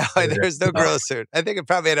of it. No, there's no gorilla suit. I think it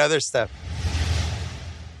probably had other stuff.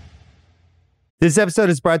 This episode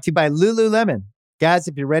is brought to you by Lululemon. Guys,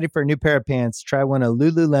 if you're ready for a new pair of pants, try one of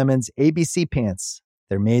Lululemon's ABC pants.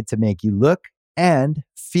 They're made to make you look and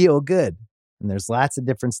feel good. And there's lots of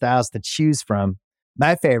different styles to choose from.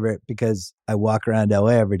 My favorite, because I walk around LA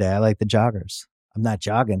every day, I like the joggers. I'm not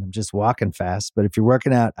jogging, I'm just walking fast. But if you're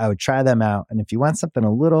working out, I would try them out. And if you want something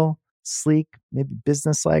a little sleek, maybe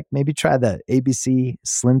business-like, maybe try the ABC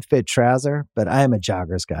Slim Fit trouser. But I am a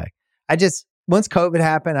joggers guy. Once COVID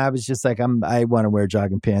happened, I was just like, I want to wear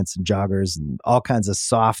jogging pants and joggers and all kinds of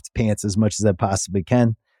soft pants as much as I possibly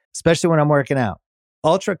can, especially when I'm working out.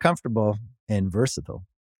 Ultra comfortable and versatile.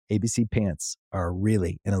 ABC pants are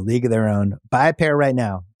really in a league of their own. Buy a pair right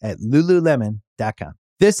now at Lululemon.com.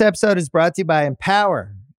 This episode is brought to you by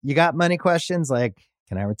Empower. You got money questions like,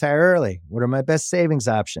 can I retire early? What are my best savings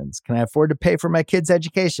options? Can I afford to pay for my kids'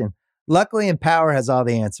 education? Luckily, Empower has all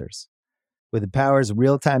the answers. With Empower's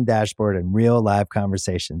real-time dashboard and real live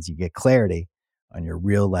conversations, you get clarity on your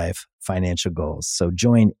real life financial goals. So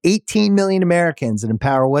join 18 million Americans and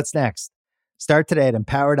Empower What's Next. Start today at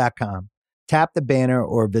empower.com. Tap the banner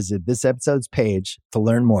or visit this episode's page to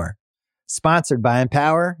learn more. Sponsored by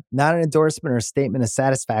Empower, not an endorsement or a statement of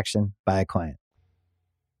satisfaction by a client.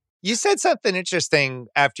 You said something interesting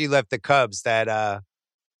after you left the Cubs that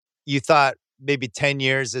you thought maybe 10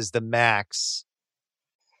 years is the max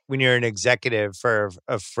when you're an executive for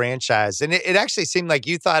a franchise. And it actually seemed like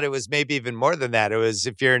you thought it was maybe even more than that. It was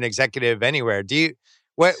if you're an executive anywhere.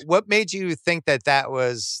 What made you think that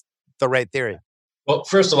was the right theory? Well,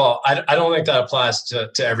 first of all, I don't think that applies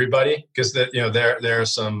to everybody because there are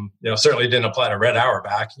some, certainly didn't apply to Red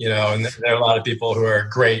Auerbach, and there are a lot of people who are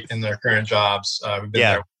great in their current jobs. We've been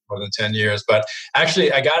there more than 10 years, but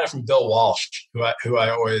actually I got it from Bill Walsh, who I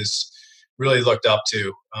always really looked up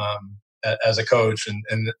to as a coach.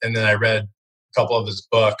 And then I read a couple of his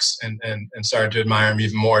books and started to admire him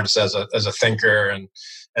even more just as a thinker and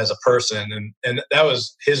as a person. And that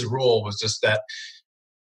was his rule, was just that.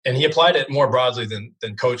 And he applied it more broadly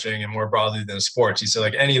than coaching and more broadly than sports. He said,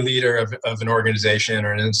 like any leader of an organization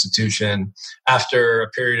or an institution, after a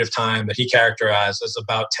period of time that he characterized as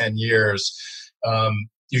about 10 years,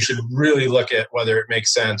 you should really look at whether it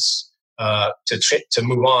makes sense to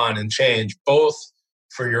move on and change, both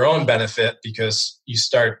for your own benefit, because you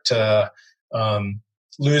start to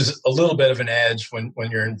lose a little bit of an edge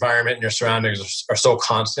when your environment and your surroundings are so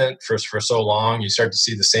constant for so long. You start to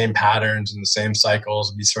see the same patterns and the same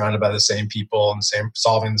cycles and be surrounded by the same people and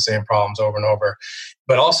solving the same problems over and over.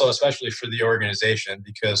 But also, especially for the organization,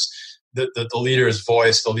 because the leader's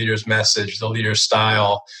voice, the leader's message, the leader's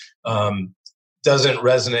style doesn't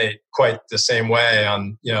resonate quite the same way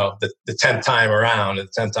on the 10th time around and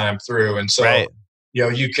the 10th time through. And so right.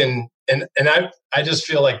 You can and I just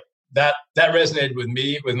feel like that resonated with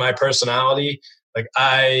me, with my personality. Like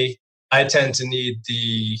I tend to need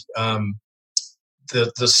the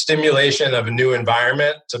stimulation of a new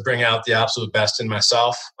environment to bring out the absolute best in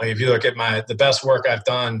myself. Like if you look at the best work I've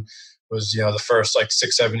done was, the first like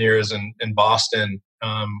 6-7 years in Boston.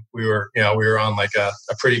 We were on like a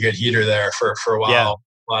pretty good heater there for a while. Yeah.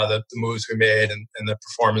 A lot of the moves we made and the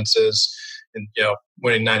performances and,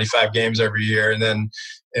 winning 95 games every year. And then,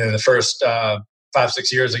 in the first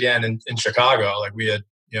 5-6 years again in Chicago, like we had,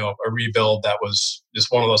 a rebuild that was just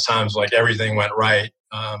one of those times like everything went right.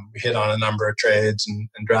 We hit on a number of trades and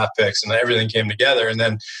draft picks, and everything came together. And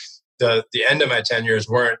then the end of my 10 years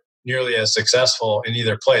weren't nearly as successful in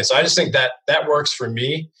either place. So I just think that works for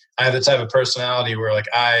me. I have the type of personality where like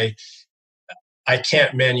I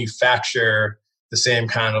can't manufacture the same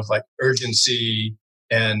kind of like urgency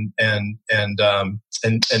and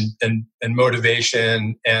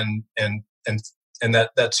motivation and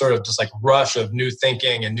that sort of just like rush of new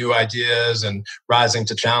thinking and new ideas and rising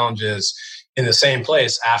to challenges in the same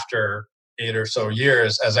place after 8 or so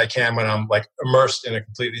years as I can when I'm like immersed in a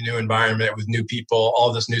completely new environment with new people,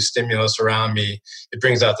 all this new stimulus around me. It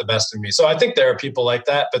brings out the best in me. So I think there are people like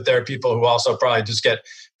that, but there are people who also probably just get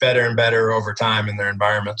better and better over time in their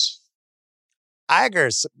environments.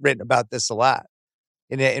 Iger's written about this a lot.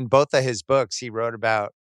 In both of his books, he wrote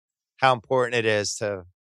about how important it is to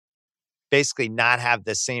basically not have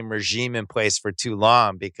the same regime in place for too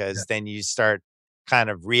long, because then you start kind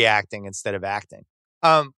of reacting instead of acting.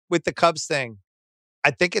 With the Cubs thing,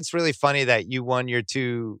 I think it's really funny that you won your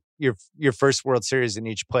first World Series in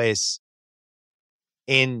each place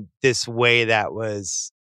in this way that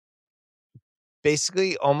was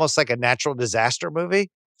basically almost like a natural disaster movie.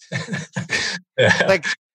 Like,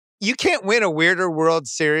 you can't win a weirder World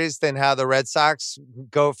Series than how the Red Sox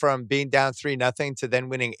go from being down 3-0 to then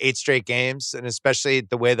winning 8 straight games. And especially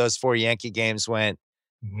the way those 4 Yankee games went.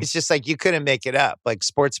 Mm-hmm. It's just like, you couldn't make it up. Like,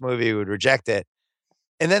 sports movie would reject it.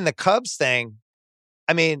 And then the Cubs thing,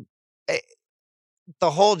 I mean,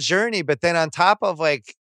 the whole journey, but then on top of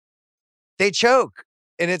like, they choke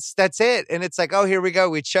and that's it. And it's like, oh, here we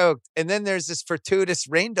go. We choked. And then there's this fortuitous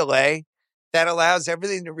rain delay that allows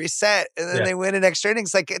everything to reset. And then they win in extra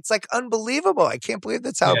innings. Like, it's like unbelievable. I can't believe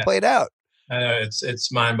that's how it played out. I know,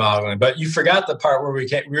 it's mind boggling, but you forgot the part where we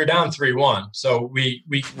were down 3-1. So we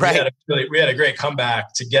had a great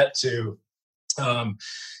comeback to get to a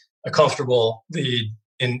comfortable lead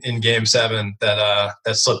in Game 7 that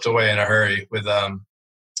slipped away in a hurry with a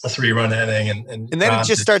 3-run inning, and then it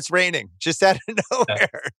just starts raining just out of nowhere.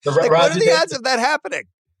 Like, what are the odds of that happening?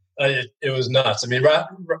 It was nuts. I mean,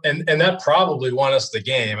 and that probably won us the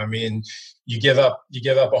game. I mean, you give up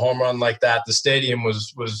a home run like that. The stadium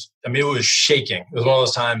was. I mean, it was shaking. It was one of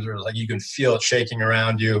those times where like you can feel it shaking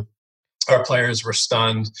around you. Our players were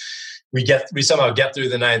stunned. We somehow get through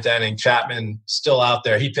the 9th inning. Chapman still out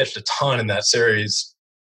there. He pitched a ton in that series,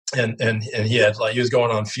 and he was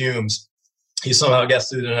going on fumes. He somehow gets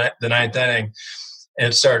through the 9th inning,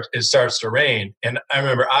 and it starts to rain. And I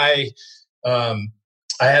remember I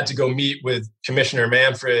had to go meet with Commissioner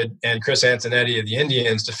Manfred and Chris Antonetti of the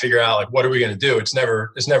Indians to figure out like, what are we going to do? It's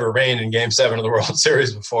never rained in Game 7 of the World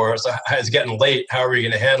Series before. So it's getting late. How are we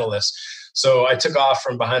going to handle this? So I took off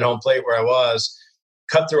from behind home plate where I was,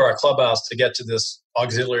 cut through our clubhouse to get to this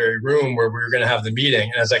auxiliary room where we were going to have the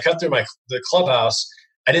meeting. And as I cut through the clubhouse,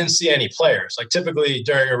 I didn't see any players. Like, typically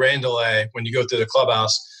during a rain delay, when you go through the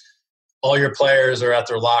clubhouse, all your players are at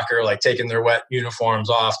their locker, like taking their wet uniforms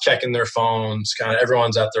off, checking their phones, kind of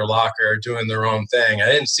everyone's at their locker doing their own thing. I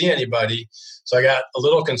didn't see anybody. So I got a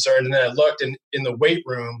little concerned. And then I looked in the weight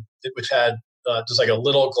room, which had just like a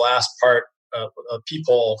little glass part, a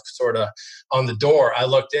peephole sort of on the door. I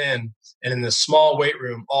looked in, and in this small weight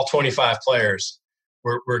room, all 25 players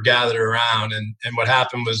were gathered around. And what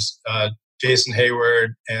happened was Jason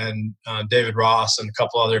Hayward and David Ross and a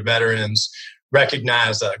couple other veterans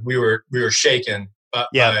recognized that we were shaken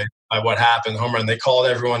by what happened. Home run. They called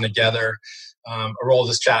everyone together.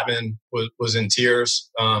 Aroldis Chapman was in tears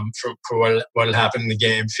for what had happened in the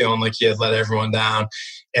game, feeling like he had let everyone down.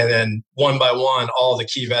 And then one by one, all the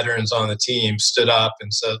key veterans on the team stood up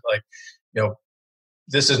and said, like,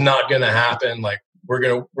 this is not going to happen. Like, we're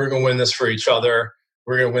gonna win this for each other.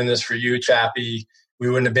 We're gonna win this for you, Chappie. We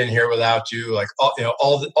wouldn't have been here without you. Like,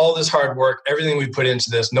 all this hard work, everything we put into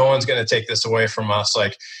this, no one's going to take this away from us.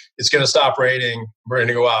 Like, it's going to stop raining. We're going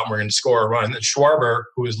to go out and we're going to score a run. And then Schwarber,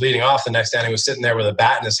 who was leading off the next inning, was sitting there with a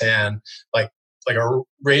bat in his hand, like a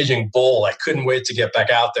raging bull. I couldn't wait to get back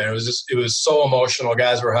out there. It was so emotional.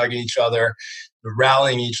 Guys were hugging each other,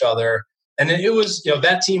 rallying each other. And it was,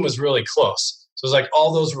 that team was really close. So it was like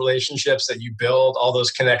all those relationships that you build, all those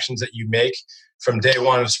connections that you make from day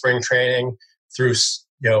one of spring training through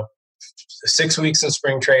 6 weeks in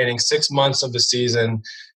spring training, 6 months of the season,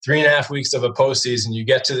 3.5 weeks of a postseason. You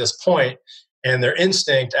get to this point, and their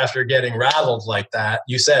instinct after getting rattled like that,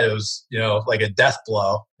 you said it was like a death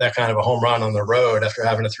blow, that kind of a home run on the road after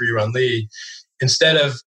having a 3-run lead. Instead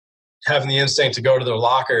of having the instinct to go to their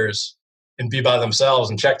lockers and be by themselves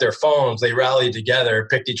and check their phones, they rallied together,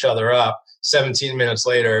 picked each other up, 17 minutes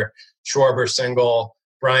later, Schwarber single,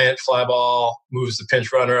 Bryant fly ball, moves the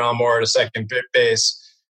pinch runner on more to second base.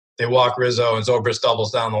 They walk Rizzo and Zobrist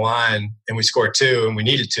doubles down the line, and we scored 2, and we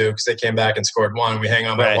needed 2 because they came back and scored 1. We hang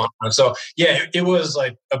on by 1. So yeah, it was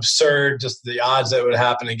like absurd, just the odds that it would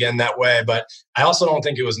happen again that way. But I also don't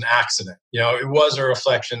think it was an accident. It was a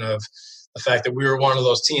reflection of the fact that we were one of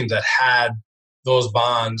those teams that had those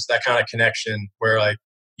bonds, that kind of connection where like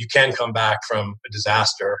you can come back from a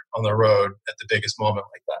disaster on the road at the biggest moment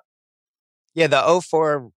like that. Yeah, the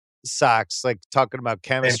 04 Sox, like talking about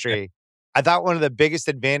chemistry, I thought one of the biggest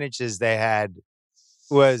advantages they had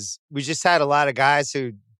was we just had a lot of guys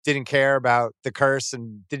who didn't care about the curse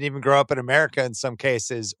and didn't even grow up in America in some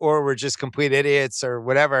cases, or were just complete idiots or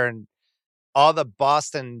whatever. And all the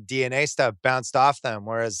Boston DNA stuff bounced off them.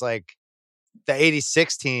 Whereas like the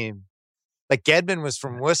 86 team, like Gedman was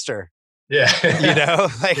from Worcester. Yeah.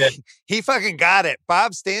 He fucking got it.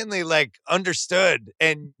 Bob Stanley like understood.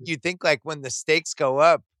 And you think like when the stakes go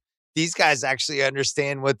up, these guys actually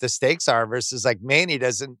understand what the stakes are versus like Manny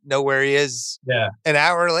doesn't know where he is an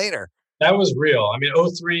hour later. That was real. I mean,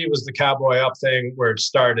 03 was the cowboy up thing where it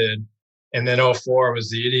started. And then 04 was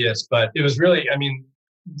the idiots. But it was really,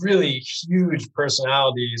 really huge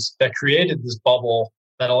personalities that created this bubble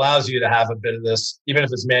that allows you to have a bit of this, even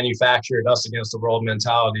if it's manufactured, us against the world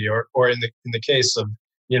mentality, or in the case of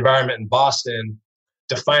the environment in Boston,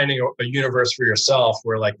 defining a universe for yourself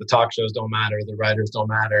where like the talk shows don't matter, the writers don't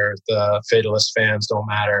matter, the fatalist fans don't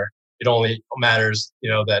matter. It only matters,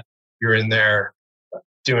 that you're in there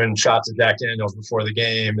doing shots of Jack Daniels before the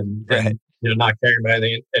game and not caring about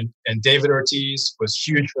anything. And David Ortiz was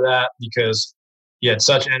huge for that because he had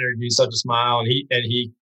such energy, such a smile, and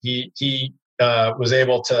he was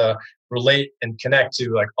able to relate and connect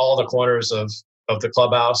to like all the corners of the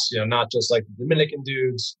clubhouse, not just like the Dominican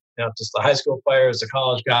dudes, not just the high school players, the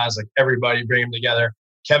college guys, like everybody, bring them together.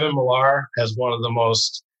 Kevin Millar has one of the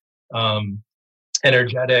most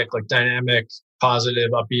energetic, like dynamic,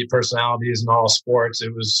 positive, upbeat personalities in all sports.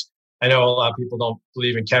 I know a lot of people don't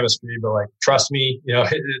believe in chemistry, but like, trust me,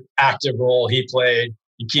 active role he played.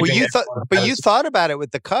 You thought about it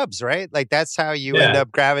with the Cubs, right? Like that's how you end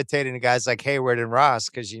up gravitating to guys like Hayward and Ross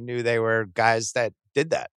because you knew they were guys that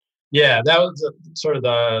did that. Yeah, that was sort of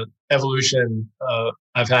the evolution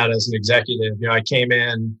I've had as an executive. I came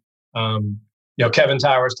in, Kevin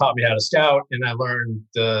Towers taught me how to scout, and I learned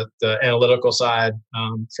the analytical side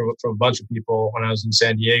from a bunch of people when I was in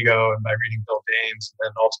San Diego and by reading Bill James and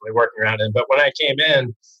then ultimately working around him. But when I came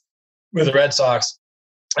in with the Red Sox,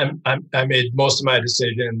 I made most of my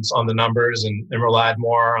decisions on the numbers and relied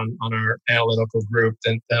more on our analytical group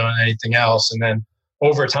than on anything else. And then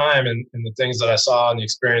over time and the things that I saw and the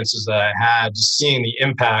experiences that I had, just seeing the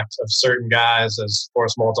impact of certain guys as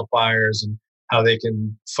force multipliers and how they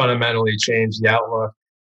can fundamentally change the outlook.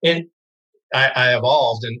 And I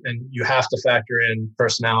evolved and you have to factor in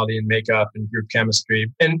personality and makeup and group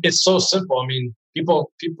chemistry. And it's so simple. I mean,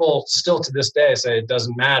 people still to this day say it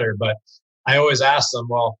doesn't matter, but I always ask them,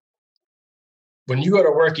 well, when you go to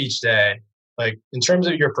work each day, like in terms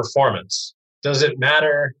of your performance, does it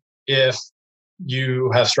matter if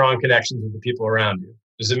you have strong connections with the people around you?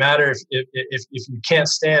 Does it matter if you can't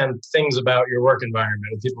stand things about your work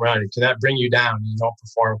environment and people around you? Can that bring you down and you don't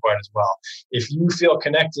perform quite as well? If you feel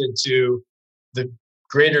connected to the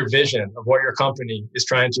greater vision of what your company is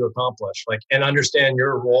trying to accomplish, like, and understand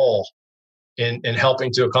your role in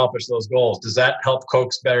helping to accomplish those goals, does that help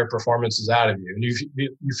coax better performances out of you? And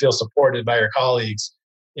you feel supported by your colleagues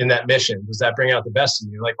in that mission? Does that bring out the best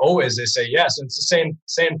in you? Like always, they say yes. And it's the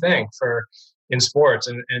same thing in sports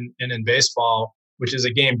and in baseball, which is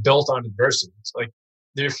a game built on adversity. It's like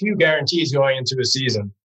there are few guarantees going into a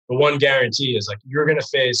season. The one guarantee is like you're going to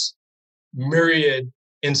face myriad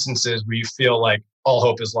instances where you feel like all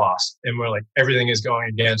hope is lost and where like everything is going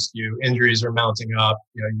against you. Injuries are mounting up.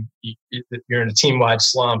 You're in a team-wide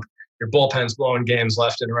slump. Your bullpen's blowing games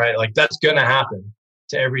left and right. Like that's going to happen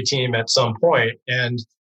to every team at some point. And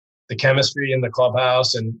the chemistry in the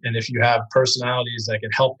clubhouse and if you have personalities that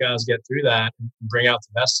can help guys get through that and bring out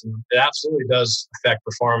the best in them, it absolutely does affect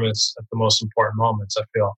performance at the most important moments, I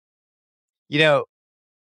feel.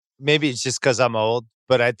 Maybe it's just because I'm old,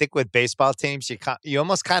 but I think with baseball teams, you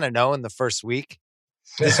almost kind of know in the first week.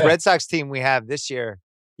 This Red Sox team we have this year,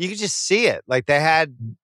 you could just see it. Like they had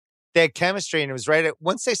chemistry, and it was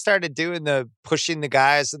once they started doing the pushing the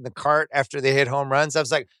guys in the cart after they hit home runs, I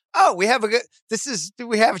was like, oh, we have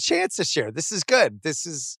a chance this year. This is good. This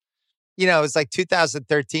is, it was like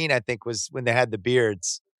 2013, I think, was when they had the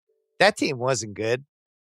beards. That team wasn't good.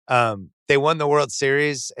 They they won the World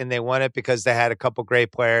Series, and they won it because they had a couple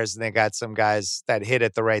great players and they got some guys that hit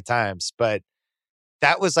at the right times. But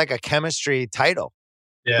that was like a chemistry title.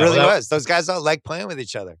 Yeah, it really was. Those guys all like playing with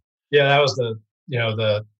each other. Yeah, that was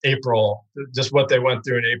the April, just what they went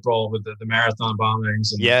through in April with the marathon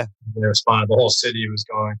bombings. And they responded. The whole city was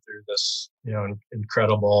going through this,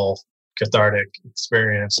 incredible cathartic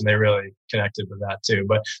experience, and they really connected with that too.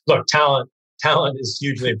 But look, talent is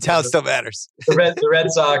hugely important. Talent still matters. The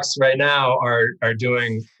Red Sox right now are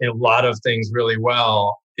doing a lot of things really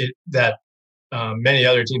well that many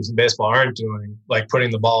other teams in baseball aren't doing, like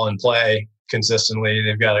putting the ball in play consistently.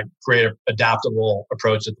 They've got a great adaptable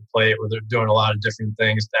approach at the plate where they're doing a lot of different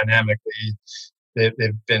things dynamically. They've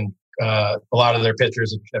been a lot of their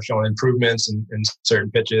pitchers have shown improvements in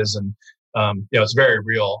certain pitches, and it's very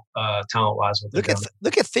real talent-wise.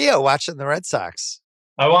 Look at Theo watching the Red Sox.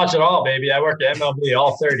 I watch it all, baby. I work at MLB,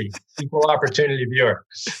 all 30. Equal opportunity viewer.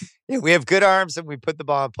 Yeah, we have good arms and we put the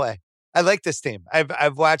ball in play. I like this team.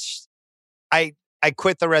 I've watched. I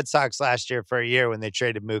quit the Red Sox last year for a year when they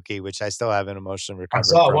traded Mookie, which I still haven't emotionally recovered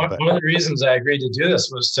from. One of the reasons I agreed to do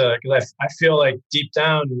this was because I feel like deep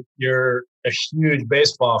down you're a huge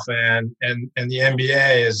baseball fan, and the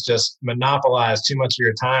NBA has just monopolized too much of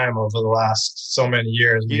your time over the last so many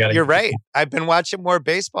years. You're right. I've been watching more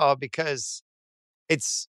baseball because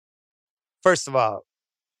it's, first of all,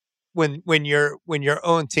 when your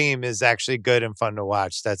own team is actually good and fun to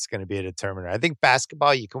watch, that's going to be a determiner. I think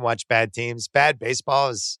basketball, you can watch bad teams. Bad baseball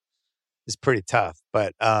is pretty tough.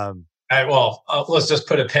 But let's just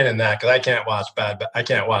put a pin in that, because I can't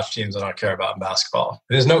watch teams I don't care about in basketball.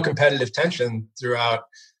 There's no competitive tension throughout.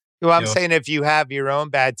 Well, I'm saying if you have your own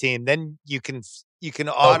bad team, then you can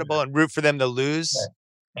audible and root for them to lose.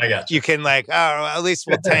 I got you. You can at least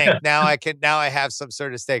we'll tank. Now I have some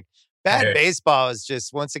sort of stake. Bad baseball is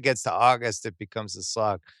just, once it gets to August, it becomes a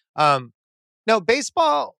slog. No,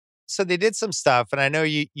 baseball. So they did some stuff, and I know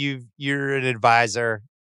you're an advisor.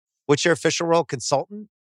 What's your official role? Consultant?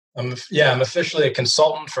 I'm officially a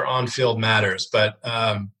consultant for on-field matters, but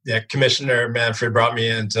Commissioner Manfred brought me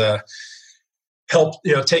in to help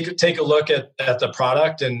take a look at the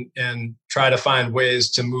product and try to find ways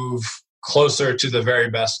to move closer to the very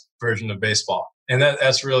best version of baseball. And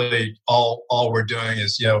that's really all we're doing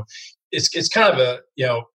is, it's kind of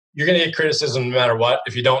you're going to get criticism no matter what.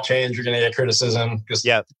 If you don't change, you're going to get criticism because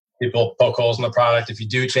people poke holes in the product. If you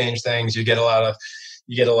do change things, you get a lot of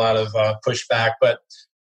pushback. But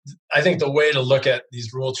I think the way to look at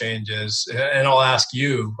these rule changes, and I'll ask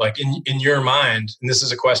you, like in your mind, and this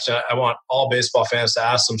is a question I want all baseball fans to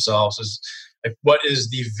ask themselves, is like, what is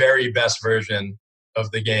the very best version of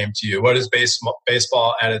the game to you? What is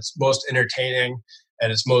baseball at its most entertaining,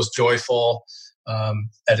 at its most joyful,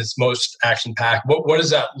 at its most action-packed? What does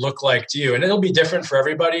that look like to you? And it'll be different for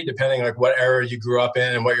everybody depending like what era you grew up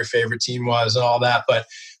in and what your favorite team was and all that. But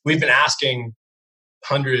we've been asking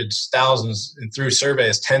hundreds, thousands, and through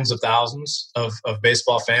surveys, tens of thousands of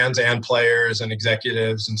baseball fans and players and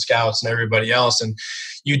executives and scouts and everybody else. And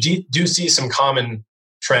you do see some common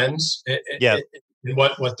trends.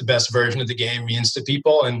 What the best version of the game means to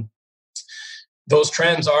people. And those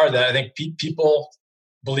trends are that I think people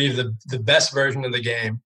believe the best version of the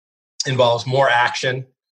game involves more action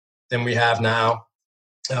than we have now.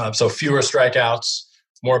 So fewer strikeouts,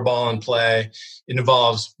 more ball in play. It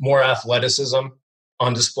involves more athleticism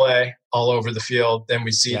on display all over the field than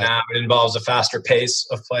we see now. It involves a faster pace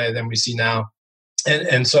of play than we see now.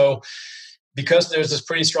 And so because there's this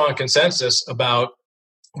pretty strong consensus about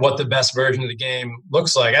what the best version of the game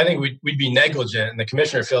looks like, I think we'd be negligent, and the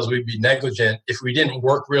commissioner feels we'd be negligent if we didn't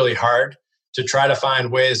work really hard to try to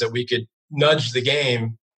find ways that we could nudge the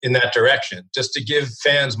game in that direction, just to give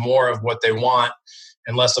fans more of what they want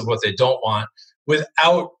and less of what they don't want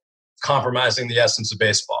without compromising the essence of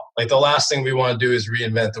baseball. Like the last thing we want to do is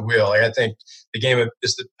reinvent the wheel. Like I think the game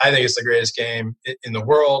I think it's the greatest game in the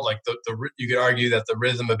world. Like you could argue that the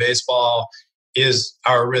rhythm of baseball is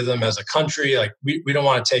our rhythm as a country. Like we don't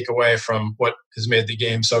want to take away from what has made the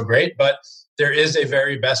game so great, but there is a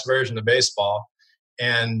very best version of baseball,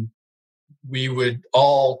 and we would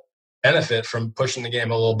all benefit from pushing the game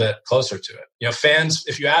a little bit closer to it. Fans,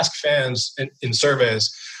 if you ask fans in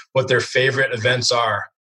surveys what their favorite events are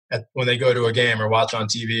when they go to a game or watch on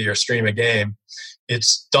TV or stream a game,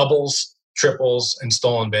 it's doubles, triples, and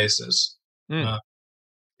stolen bases.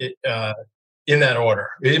 In that order.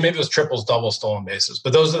 Maybe it was triples, doubles, stolen bases,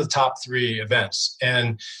 but those are the top three events.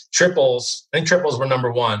 And triples, I think triples were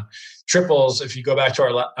number one. Triples, if you go back to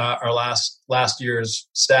our last year's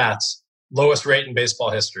stats, lowest rate in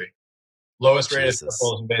baseball history. Lowest rate of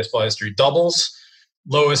triples in baseball history. Doubles,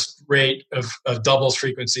 lowest rate of doubles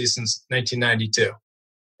frequency since 1992.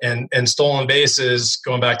 And stolen bases,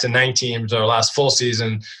 going back to 9 teams, our last full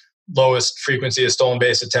season, lowest frequency of stolen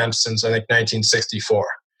base attempts since, I think, 1964.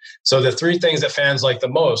 So the 3 things that fans like the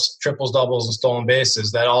most, triples, doubles, and stolen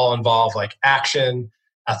bases, that all involve like action,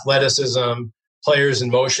 athleticism, players in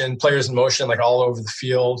motion like all over the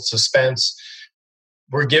field, suspense.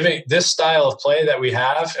 We're giving this style of play that we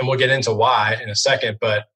have, and we'll get into why in a second,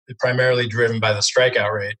 but primarily driven by the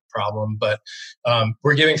strikeout rate problem. But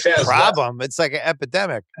we're giving fans It's like an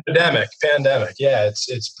epidemic. Pandemic. Yeah,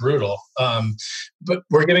 it's brutal. But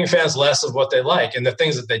we're giving fans less of what they like, and the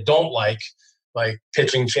things that they don't like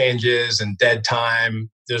pitching changes and dead time.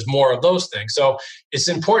 There's more of those things. So it's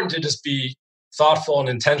important to just be thoughtful and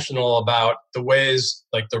intentional about the ways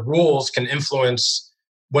like the rules can influence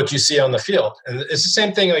what you see on the field. And it's the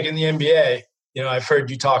same thing like in the NBA. I've heard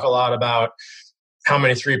you talk a lot about how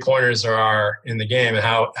many 3-pointers there are in the game and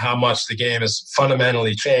how much the game has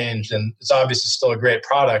fundamentally changed. And it's obviously still a great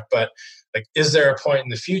product, but like, is there a point in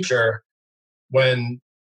the future when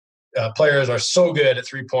players are so good at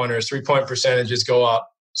 3-pointers, 3-point percentages go up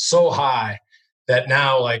so high that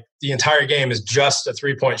now like the entire game is just a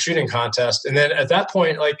 3-point shooting contest? And then at that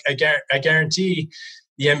point, like I guarantee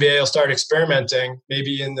the NBA will start experimenting,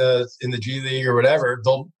 maybe in the G League or whatever.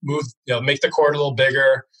 They'll move, make the court a little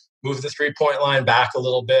bigger, move the 3-point line back a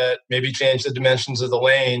little bit, maybe change the dimensions of the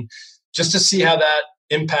lane, just to see how that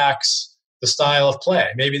impacts the style of play.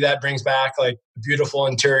 Maybe that brings back like a beautiful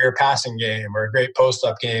interior passing game or a great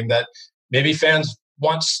post-up game that maybe fans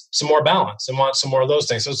want some more balance and want some more of those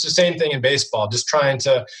things. So it's the same thing in baseball, just trying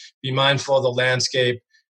to be mindful of the landscape,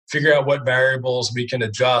 figure out what variables we can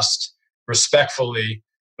adjust respectfully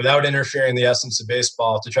without interfering the essence of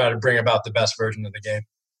baseball to try to bring about the best version of the game.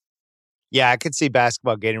 Yeah, I could see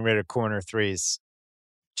basketball getting rid of corner threes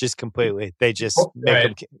just completely. They just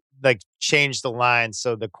make them like change the line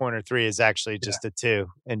so the corner 3 is actually just a 2,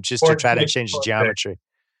 and just to try to change the geometry.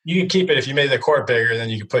 You can keep it if you made the court bigger, then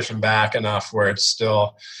you can push them back enough where it's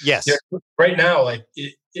still right now. Like,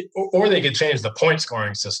 or they could change the point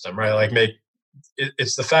scoring system, right? Like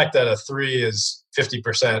it's the fact that a 3 is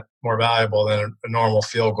 50% more valuable than a normal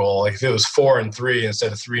field goal. Like if it was 4 and 3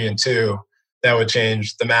 instead of 3 and 2, that would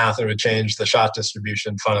change the math and would change the shot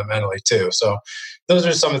distribution fundamentally too. So those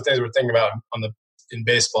are some of the things we're thinking about in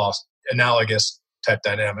baseball, analogous type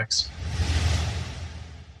dynamics.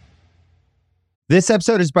 This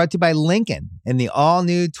episode is brought to you by Lincoln and the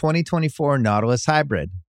all-new 2024 Nautilus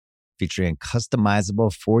Hybrid, featuring a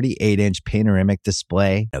customizable 48-inch panoramic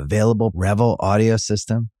display, available Revel audio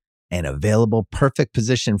system, and available perfect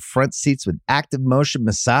position front seats with active motion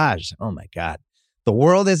massage. Oh my God. The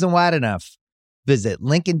world isn't wide enough. Visit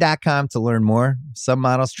Lincoln.com to learn more. Some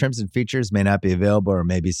models, trims, and features may not be available or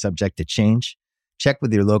may be subject to change. Check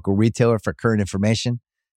with your local retailer for current information.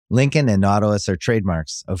 Lincoln and Nautilus are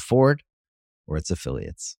trademarks of Ford or its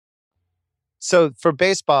affiliates. So for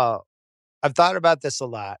baseball, I've thought about this a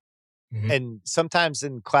lot. Mm-hmm. And sometimes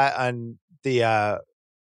on the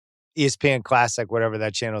ESPN Classic, whatever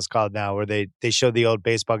that channel is called now, where they show the old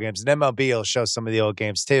baseball games. And MLB will show some of the old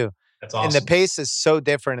games too. That's awesome. And the pace is so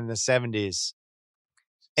different in the 70s.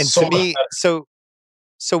 And so to me,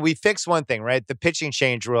 so we fixed one thing, right? The pitching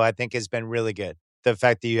change rule, I think, has been really good. The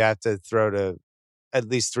fact that you have to throw to at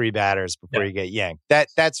least 3 batters before you get yanked.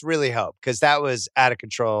 That's really helped because that was out of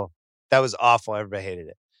control. That was awful. Everybody hated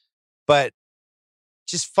it. But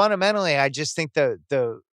just fundamentally, I just think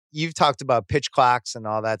you've talked about pitch clocks and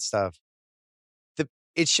all that stuff.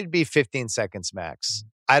 It should be 15 seconds max.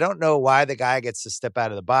 Mm-hmm. I don't know why the guy gets to step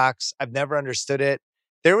out of the box. I've never understood it.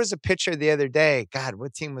 There was a pitcher the other day. God,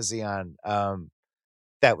 what team was he on?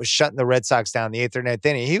 That was shutting the Red Sox down the 8th or 9th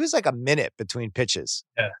inning. He was like a minute between pitches.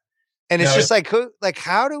 Yeah. And it's just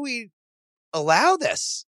how do we allow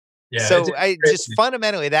this? Yeah. So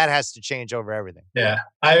fundamentally that has to change over everything. Yeah,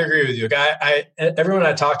 I agree with you. Everyone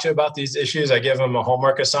I talk to about these issues, I give them a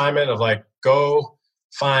homework assignment of like, go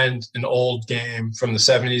find an old game from the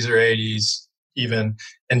 70s or 80s even,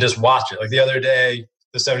 and just watch it. Like the other day,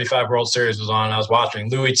 the 75 World Series was on. I was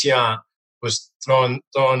watching. Louis Tiant was throwing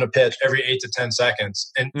a pitch every 8 to 10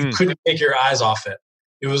 seconds, and you couldn't take your eyes off it.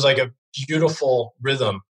 It was like a beautiful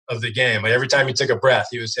rhythm of the game. Like every time he took a breath,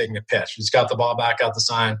 he was taking a pitch. He's got the ball back out the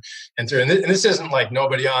sign and through. And this isn't like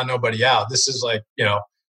nobody on, nobody out. This is like,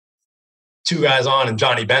 2 guys on and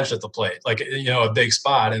Johnny bench at the plate, like, a big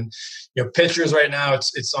spot. And, pitchers right now,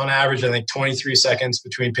 it's on average, I think 23 seconds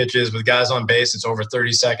between pitches. With guys on base, it's over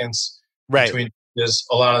 30 seconds between pitches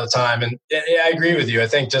a lot of the time. And I agree with you. I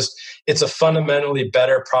think just it's a fundamentally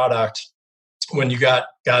better product when you got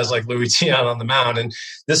guys like Louis Tion on the mound. And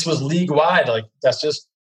this was league wide. Like, that's just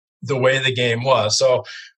the way the game was. So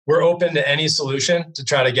we're open to any solution to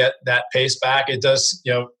try to get that pace back. It does,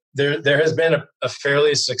 there has been a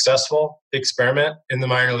fairly successful experiment in the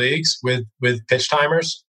minor leagues with pitch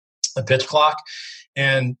timers, a pitch clock.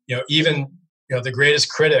 And, even the greatest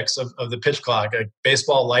critics of the pitch clock, like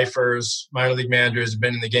baseball lifers, minor league managers have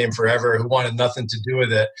been in the game forever who wanted nothing to do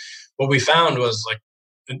with it. What we found was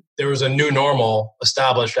there was a new normal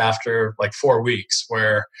established after 4 weeks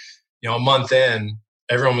where, a month in,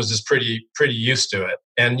 everyone was just pretty used to it.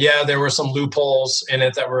 And yeah, there were some loopholes in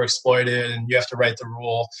it that were exploited, and you have to write the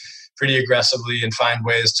rule pretty aggressively and find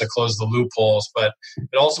ways to close the loopholes. But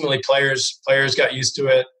ultimately players got used to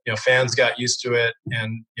it, fans got used to it.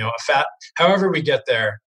 And, however we get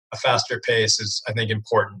there, a faster pace is, I think,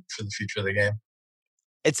 important for the future of the game.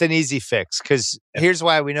 It's an easy fix because here's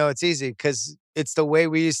why we know it's easy, because it's the way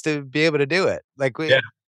we used to be able to do it.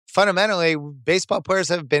 Fundamentally, baseball players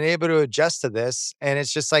have been able to adjust to this. And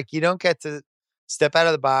it's just you don't get to step out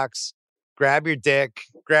of the box, grab your dick,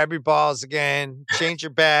 grab your balls again, change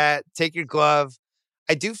your bat, take your glove.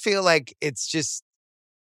 I do feel like it's just,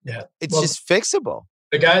 just fixable.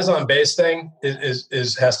 The guys on base thing has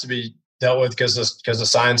to be dealt with because of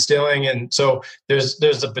sign stealing. And so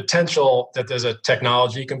there's a potential that there's a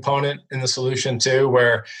technology component in the solution too,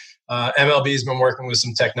 where MLB has been working with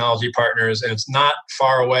some technology partners, and it's not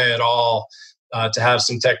far away at all to have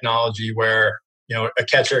some technology where, a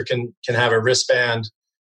catcher can have a wristband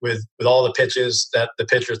with all the pitches that the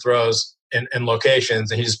pitcher throws in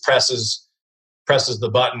locations, and he just presses the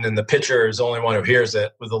button, and the pitcher is the only one who hears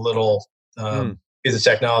it with a little piece of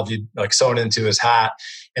technology sewn into his hat.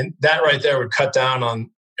 And that right there would cut down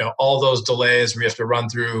on all those delays where you have to run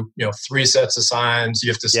through 3 sets of signs.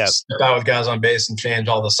 You have to step out with guys on base and change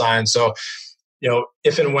all the signs. So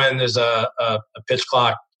if and when there's a pitch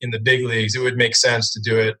clock in the big leagues, it would make sense to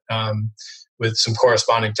do it with some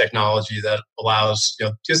corresponding technology that allows,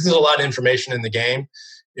 because there's a lot of information in the game,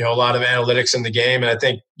 a lot of analytics in the game. And I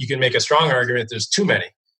think you can make a strong argument there's too many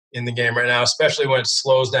in the game right now, especially when it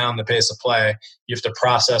slows down the pace of play. You have to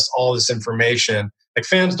process all this information.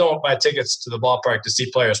 Fans don't buy tickets to the ballpark to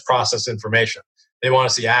see players process information. They want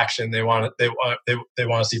to see action. They want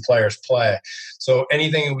to see players play. So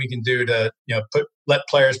anything we can do to let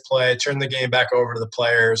players play, turn the game back over to the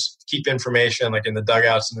players, keep information in the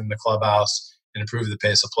dugouts and in the clubhouse, and improve the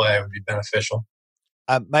pace of play would be beneficial.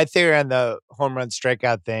 My theory on the home run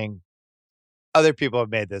strikeout thing, other people have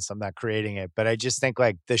made this. I'm not creating it, but I just think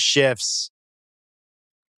the shifts,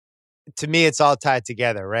 to me, it's all tied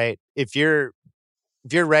together, right? If you're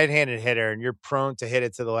a right-handed hitter and you're prone to hit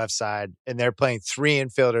it to the left side, and they're playing 3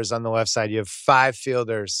 infielders on the left side, you have 5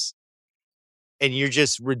 fielders, and you're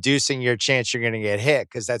just reducing your chance you're going to get hit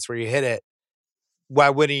because that's where you hit it. Why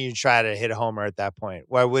wouldn't you try to hit a homer at that point?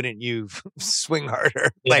 Why wouldn't you swing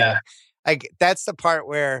harder? Yeah. That's the part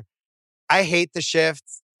where I hate the shift.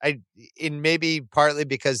 And maybe partly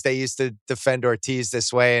because they used to defend Ortiz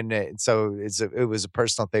this way, and so it was a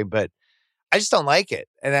personal thing. But I just don't like it,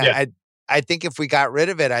 and I think if we got rid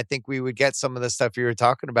of it, I think we would get some of the stuff you were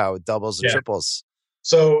talking about with doubles and triples.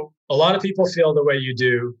 So a lot of people feel the way you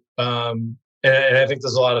do, and I think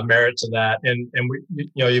there's a lot of merit to that. And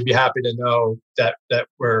we, you'd be happy to know that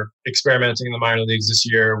we're experimenting in the minor leagues this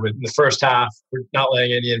year. With in the first half, we're not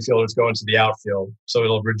letting any infielders go into the outfield, so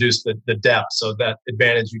it'll reduce the depth. So that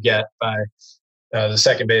advantage you get by the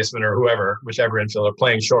second baseman or whichever infielder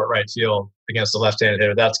playing short right field against the left-handed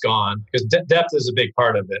hitter, that's gone because depth is a big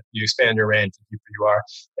part of it. You expand your range to keep where you are.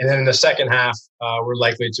 And then in the second half, we're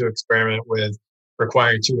likely to experiment with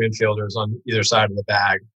requiring 2 infielders on either side of the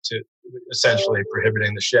bag to essentially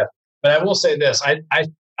prohibiting the shift. But I will say this,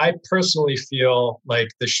 I personally feel like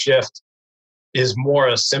the shift is more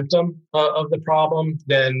a symptom of the problem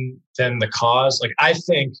than the cause. I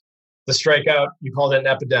think the strikeout, you called it an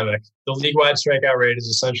epidemic. The league-wide strikeout rate is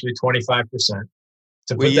essentially 25%.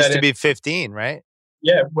 We used to be 15, right?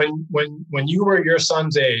 Yeah, when you were your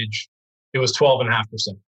son's age, it was 12.5%.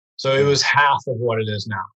 So it was half of what it is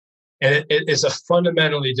now. And it is a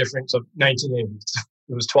fundamentally different, so 1980s,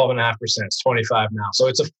 it was 12.5%, it's 25 now. So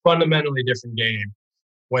it's a fundamentally different game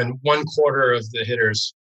when 1/4 of the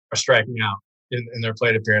hitters are striking out in their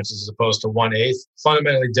plate appearances as opposed to 1/8.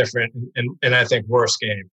 Fundamentally different and I think worse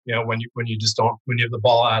game, when you have the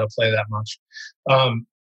ball out of play that much. And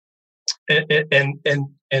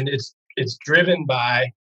it's driven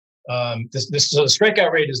by this. So the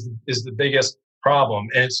strikeout rate is the biggest problem,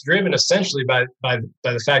 and it's driven essentially by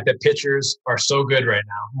the fact that pitchers are so good right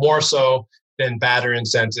now, more so than batter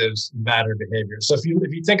incentives and batter behavior. So if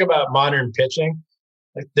you think about modern pitching,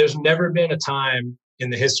 Like, there's never been a time in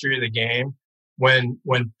the history of the game when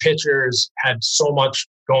pitchers had so much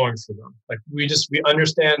going for them. Like, we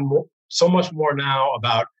understand so much more now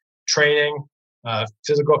about training,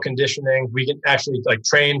 physical conditioning. We can actually like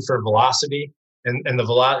train for velocity, and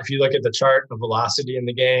if you look at the chart, the velocity in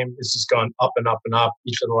the game is just gone up and up and up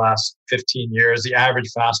each of the last 15 years. The average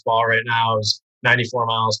fastball right now is 94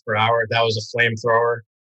 miles per hour. That was a flamethrower.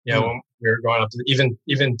 When we were going up to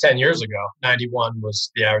even 10 years ago, 91 was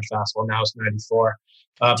the average fastball. Now it's 94.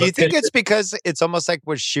 Do you think it's because it's almost like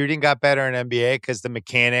when shooting got better in NBA because the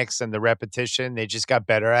mechanics and the repetition, they just got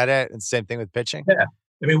better at it? And same thing with pitching? Yeah.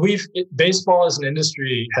 I mean, baseball as an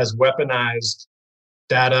industry has weaponized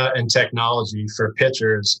data and technology for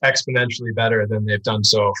pitchers exponentially better than they've done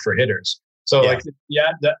so for hitters. So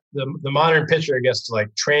the modern pitcher gets to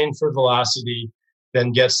like train for velocity,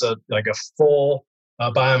 then gets a full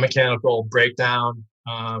biomechanical breakdown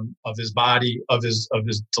of his body, of his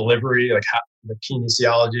delivery, like the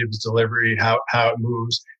kinesiology of his delivery, how it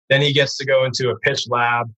moves. Then he gets to go into a pitch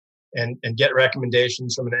lab and get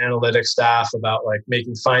recommendations from an analytics staff about like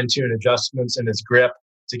making fine-tune adjustments in his grip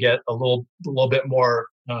to get a little bit more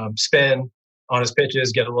spin on his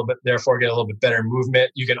pitches, get a little bit better movement.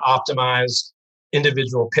 You can optimize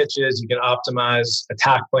individual pitches. You can optimize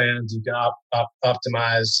attack plans. You can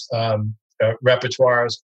optimize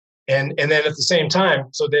repertoires. And then at the same time,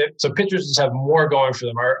 so pitchers just have more going for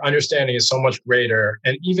them. Our understanding is so much greater.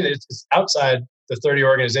 And even it's outside the 30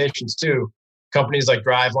 organizations too. Companies like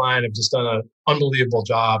Driveline have just done an unbelievable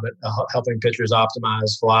job at helping pitchers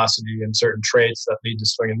optimize velocity and certain traits that lead to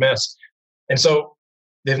swing and miss. And so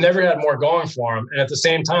they've never had more going for them. And at the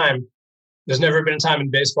same time, there's never been a time in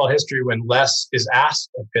baseball history when less is asked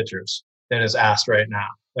of pitchers than is asked right now.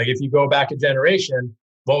 Like if you go back a generation,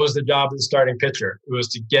 what was the job of the starting pitcher? It was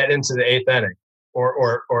to get into the eighth inning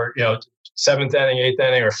or seventh inning, eighth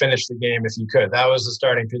inning, or finish the game if you could. That was the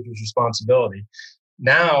starting pitcher's responsibility.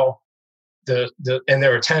 Now, and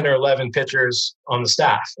there were 10 or 11 pitchers on the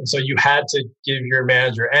staff. And so you had to give your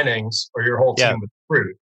manager innings or your whole team was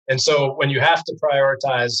screwed. And so when you have to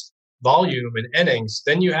prioritize volume and innings,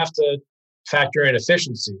 then you have to factor in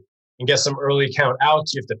efficiency and get some early count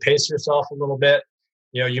outs. You have to pace yourself a little bit.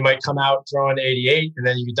 You might come out throwing 88 and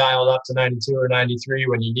then you dial it up to 92 or 93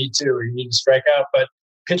 when you need to, or you need to strike out. But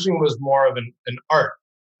pitching was more of an art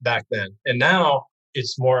back then. And now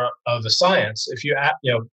it's more of a science. If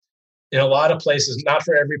in a lot of places, not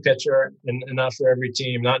for every pitcher and not for every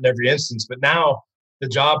team, not in every instance, but now the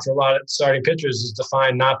job for a lot of starting pitchers is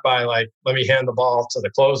defined not by like, let me hand the ball to the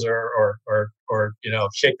closer or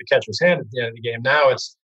shake the catcher's hand at the end of the game. Now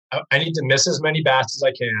it's, I need to miss as many bats as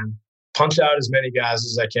I can, punch out as many guys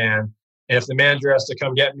as I can. And if the manager has to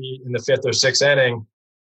come get me in the fifth or sixth inning,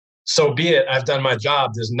 so be it. I've done my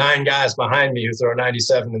job. There's 9 guys behind me who throw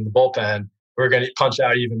 97 in the bullpen who are going to punch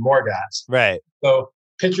out even more guys. Right. So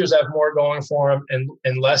pitchers have more going for them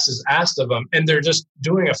and less is asked of them. And they're just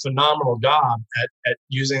doing a phenomenal job at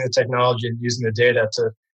using the technology and using the data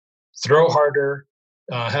to throw harder,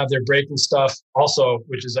 have their breaking stuff also,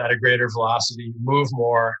 which is at a greater velocity, move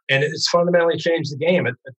more. And it's fundamentally changed the game.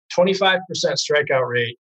 At 25% strikeout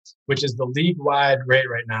rate, which is the league-wide rate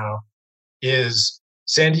right now, is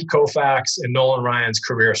Sandy Koufax and Nolan Ryan's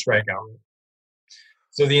career strikeout rate.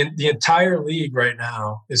 So the entire league right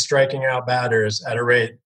now is striking out batters at a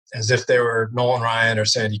rate as if they were Nolan Ryan or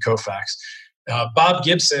Sandy Koufax. Bob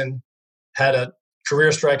Gibson had a career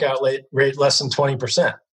strikeout rate less than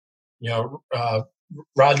 20%.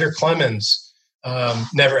 Roger Clemens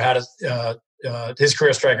never had his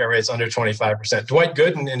career strikeout rate's under 25%. Dwight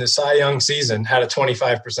Gooden in his Cy Young season had a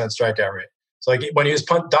 25% strikeout rate. So like when he was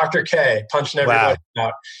Dr. K punching everybody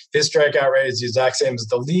out, his strikeout rate is the exact same as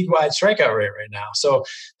the league-wide strikeout rate right now. So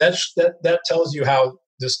that tells you how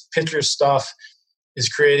this pitcher stuff is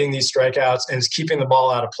creating these strikeouts and is keeping the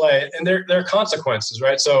ball out of play. And there are consequences,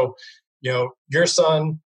 right? So, your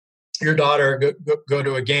son, your daughter go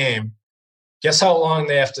to a game. Guess how long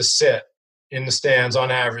they have to sit in the stands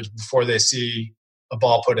on average before they see a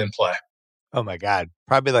ball put in play? Oh my God.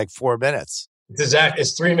 Probably like 4 minutes.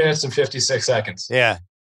 It's 3 minutes and 56 seconds. Yeah.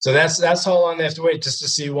 So that's how long they have to wait just to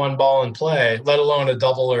see one ball in play, let alone a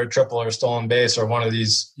double or a triple or a stolen base or one of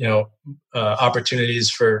these, opportunities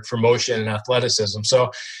for motion and athleticism.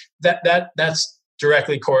 So that's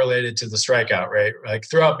directly correlated to the strikeout rate. Like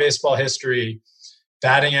throughout baseball history,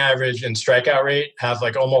 batting average and strikeout rate have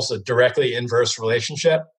like almost a directly inverse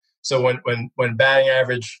relationship. So when batting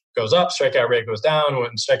average goes up, strikeout rate goes down.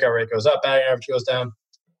 When strikeout rate goes up, batting average goes down.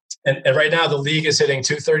 And right now the league is hitting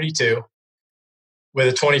 232 with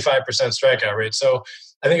a 25% strikeout rate. So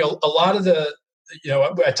I think a lot of the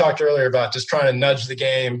I talked earlier about just trying to nudge the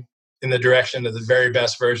game in the direction of the very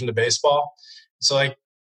best version of baseball. So like,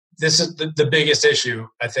 this is the biggest issue,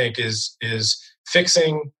 I think, is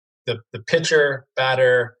fixing the pitcher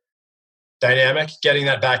batter dynamic, getting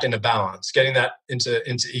that back into balance, getting that into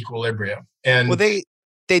equilibrium. And well, they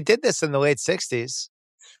did this in the late 60s.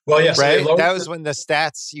 Well, yes, right. That was when the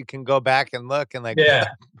stats, you can go back and look and like. Yeah.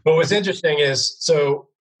 But what's interesting is, so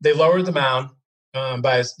they lowered the mound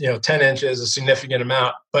by 10 inches, a significant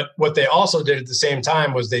amount. But what they also did at the same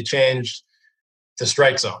time was they changed the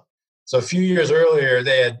strike zone. So a few years earlier,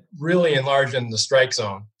 they had really enlarged in the strike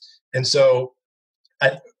zone. And so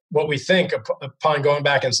what we think upon going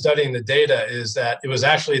back and studying the data is that it was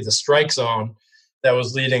actually the strike zone that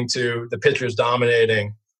was leading to the pitchers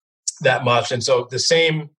dominating that much. And so at the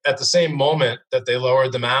same moment that they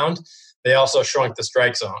lowered the mound, they also shrunk the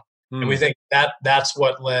strike zone. And we think that that's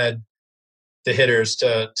what led the hitters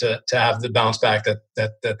to have the bounce back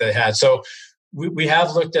that they had. So we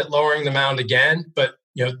have looked at lowering the mound again, but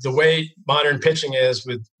the way modern pitching is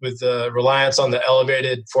with the reliance on the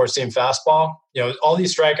elevated four-seam fastball, all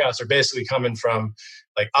these strikeouts are basically coming from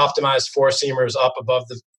like optimized four-seamers up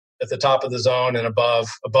at the top of the zone and above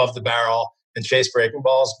the barrel, and chase breaking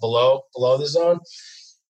balls below the zone.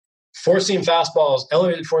 Four-seam fastballs,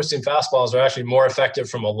 elevated four-seam fastballs, are actually more effective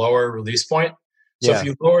from a lower release point. So if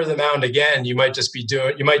you lower the mound again, you might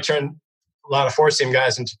turn a lot of four-seam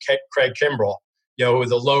guys into Craig Kimbrell,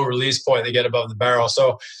 with a low release point, they get above the barrel.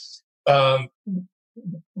 So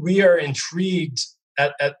we are intrigued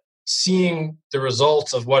at seeing the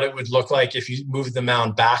results of what it would look like if you move the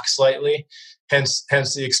mound back slightly. Hence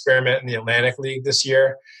the experiment in the Atlantic League this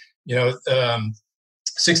year.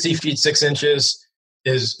 60 feet 6 inches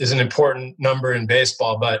is an important number in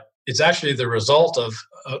baseball, but it's actually the result of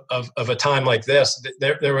a time like this.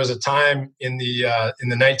 There was a time in the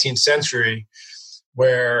 19th century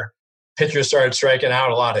where pitchers started striking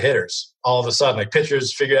out a lot of hitters all of a sudden. Like,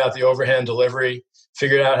 pitchers figured out the overhand delivery,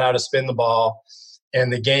 figured out how to spin the ball,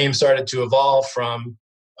 and the game started to evolve from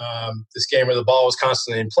this game where the ball was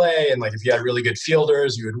constantly in play, and like if you had really good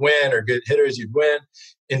fielders, you would win, or good hitters, you'd win,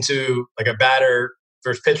 into like a batter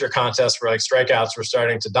versus pitcher contest where like strikeouts were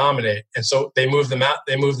starting to dominate. And so they moved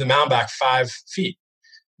the mound back 5 feet.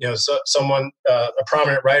 So someone, a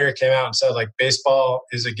prominent writer, came out and said, like, baseball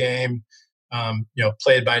is a game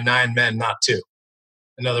played by 9 men, not 2.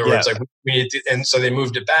 In other words, like, we need to, and so they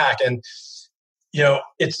moved it back. And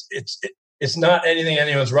it's not anything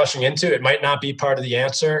anyone's rushing into. It might not be part of the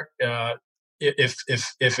answer.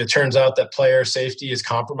 If it turns out that player safety is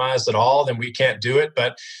compromised at all, then we can't do it.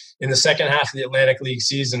 But in the second half of the Atlantic League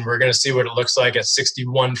season, we're going to see what it looks like at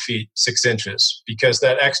 61 feet 6 inches, because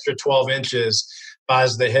that extra 12 inches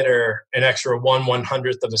buys the hitter an extra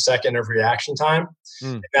 1/100th of a second of reaction time.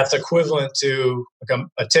 And that's equivalent to like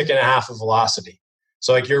a tick and a half of velocity.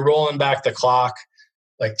 So like, you're rolling back the clock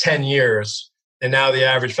like 10 years. And now the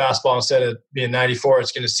average fastball, instead of being 94,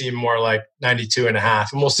 it's going to seem more like 92 and a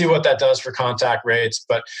half. And we'll see what that does for contact rates.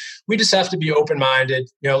 But we just have to be open-minded.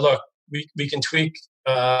 Look, we can tweak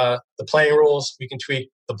the playing rules. We can tweak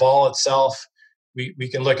the ball itself. We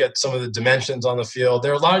can look at some of the dimensions on the field.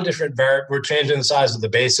 There are a lot of different we're changing the size of the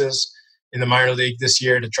bases in the minor league this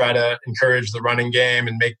year to try to encourage the running game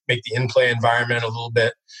and make the in-play environment a little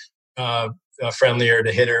bit friendlier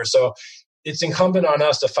to hitters. So it's incumbent on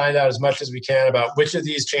us to find out as much as we can about which of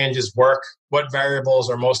these changes work, what variables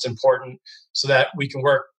are most important, so that we can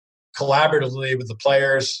work collaboratively with the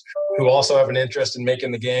players who also have an interest in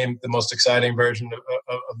making the game the most exciting version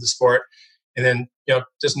of the sport. And then,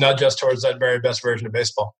 just nudge us towards that very best version of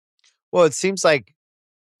baseball. Well, it seems like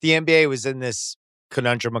the NBA was in this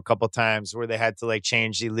conundrum a couple times where they had to like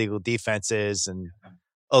change illegal defenses and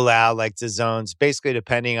allow like the zones, basically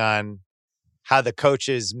depending on how the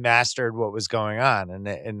coaches mastered what was going on.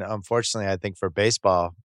 And unfortunately, I think for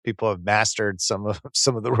baseball, people have mastered some of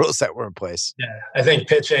the rules that were in place. Yeah, I think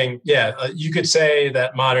pitching, you could say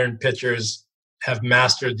that modern pitchers have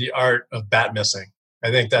mastered the art of bat missing. I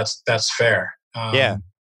think that's fair.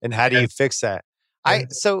 And how do you fix that? I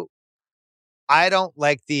don't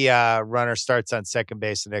like the runner starts on second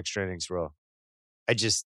base in extra innings rule. I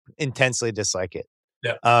just intensely dislike it.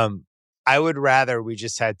 Yeah. I would rather we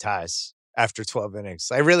just had ties after 12 innings.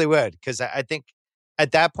 I really would, because I think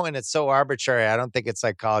at that point it's so arbitrary. I don't think it's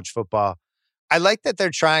like college football. I like that they're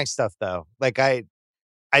trying stuff though. Like I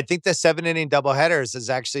think the 7-inning doubleheaders has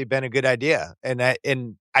actually been a good idea, and I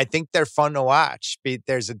think they're fun to watch.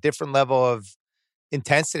 There's a different level of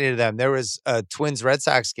intensity to them. There was a Twins Red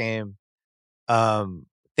Sox game, I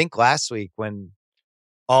think last week, when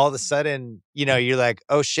all of a sudden, you're like,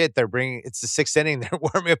 oh shit, it's the sixth inning. They're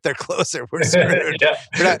warming up their closer. We're screwed.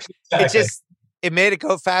 Exactly. It made it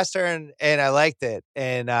go faster and I liked it.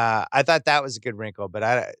 And I thought that was a good wrinkle, but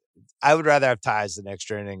I would rather have ties than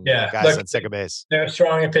extra inning guys on second base. There are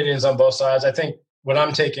strong opinions on both sides. I think what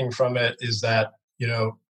I'm taking from it is that,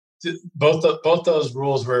 both those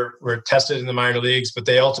rules were tested in the minor leagues, but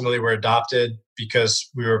they ultimately were adopted because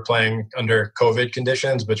we were playing under COVID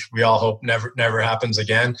conditions, which we all hope never happens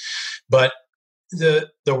again. But the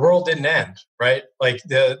world didn't end, right? Like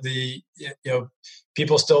the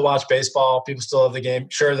people still watch baseball, people still love the game.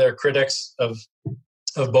 Sure, there are critics of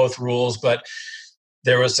both rules, but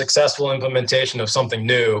there was successful implementation of something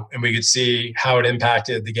new, and we could see how it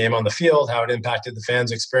impacted the game on the field, how it impacted the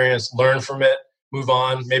fans' experience, learn from it, move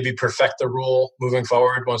on, maybe perfect the rule moving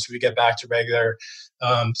forward once we get back to regular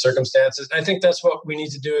circumstances. And I think that's what we need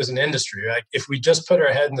to do as an industry. Like if we just put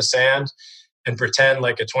our head in the sand and pretend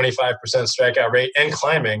like a 25% strikeout rate and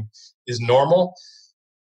climbing is normal,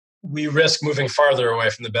 we risk moving farther away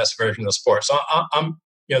from the best version of the sport. So I'm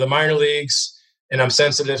the minor leagues, and I'm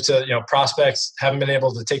sensitive to, prospects haven't been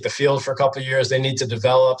able to take the field for a couple of years. They need to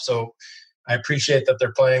develop. So I appreciate that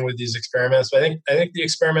they're playing with these experiments. But I think the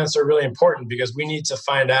experiments are really important because we need to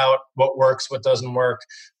find out what works, what doesn't work,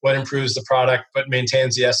 what improves the product, but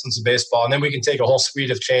maintains the essence of baseball. And then we can take a whole suite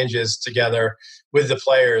of changes together with the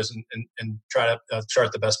players and try to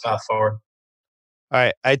chart the best path forward. All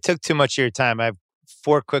right. I took too much of your time. I have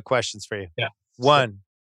 4 quick questions for you. Yeah. 1,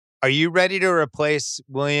 are you ready to replace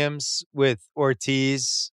Williams with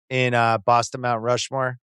Ortiz in Boston Mount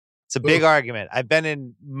Rushmore? It's a big argument. I've been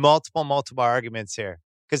in multiple arguments here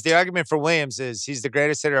because the argument for Williams is he's the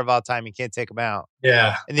greatest hitter of all time. You can't take him out.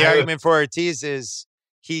 Yeah. And the argument for Ortiz is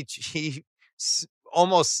he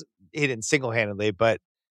didn't single-handedly, but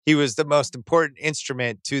he was the most important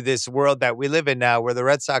instrument to this world that we live in now, where the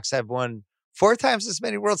Red Sox have won 4 times as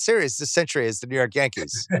many World Series this century as the New York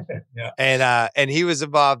Yankees. Yeah. And he was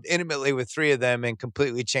involved intimately with 3 of them and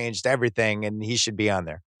completely changed everything, and he should be on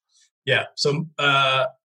there. Yeah. So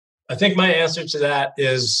I think my answer to that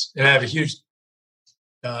is, and I have a huge,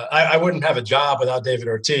 I wouldn't have a job without David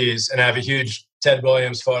Ortiz, and I have a huge Ted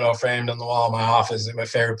Williams photo framed on the wall of my office. He's my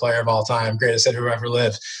favorite player of all time, greatest hitter who ever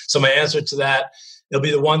lived. So my answer to that, it'll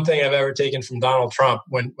be the one thing I've ever taken from Donald Trump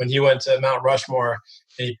when he went to Mount Rushmore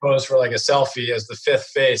and he posed for like a selfie as the 5th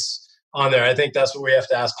face on there. I think that's what we have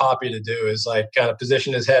to ask Poppy to do, is like kind of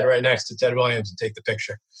position his head right next to Ted Williams and take the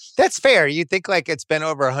picture. That's fair. You think like it's been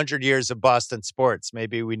over 100 years of Boston sports.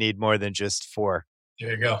 Maybe we need more than just 4.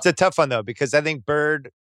 There you go. It's a tough one though, because I think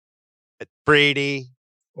Bird, Brady,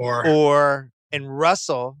 or and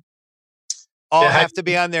Russell all have to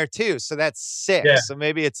be on there too. So that's 6. Yeah. So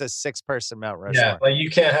maybe it's a 6-person Mount Rushmore. Yeah, like you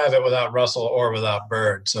can't have it without Russell or without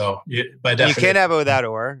Bird. So by definition, you can't have it without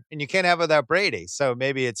and you can't have it without Brady. So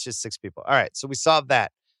maybe it's just 6 people. All right. So we solved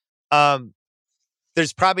that.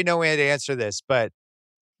 There's probably no way to answer this, but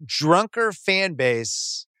drunker fan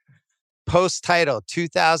base post-title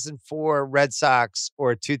 2004 Red Sox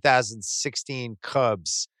or 2016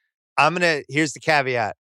 Cubs. Here's the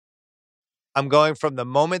caveat. I'm going from the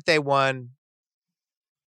moment they won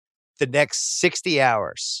the next 60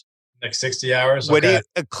 hours. Next 60 hours? What a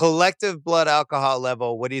collective blood alcohol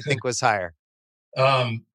level, what do you think was higher?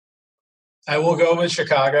 I will go with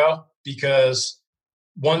Chicago because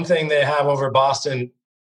one thing they have over Boston,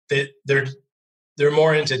 they're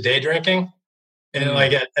more into day drinking. And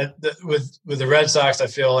like with the Red Sox, I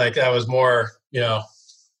feel like that was more,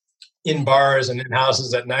 in bars and in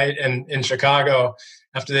houses at night. And in Chicago,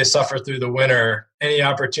 after they suffer through the winter, any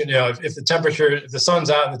opportunity, if the sun's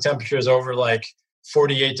out and the temperature is over like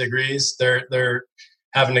 48 degrees, they're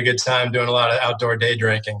having a good time doing a lot of outdoor day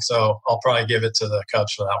drinking. So I'll probably give it to the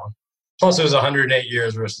Cubs for that one. Plus it was 108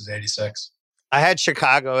 years versus 86. I had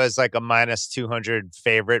Chicago as like a minus 200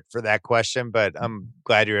 favorite for that question, but I'm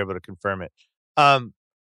glad you're able to confirm it.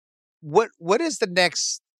 What is the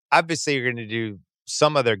next? Obviously, you're going to do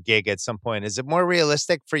some other gig at some point. Is it more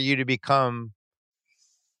realistic for you to become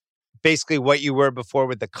basically what you were before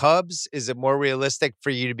with the Cubs? Is it more realistic for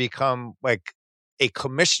you to become like a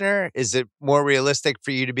commissioner? Is it more realistic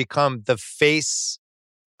for you to become the face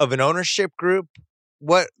of an ownership group?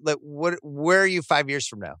 Where are you 5 years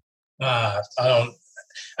from now?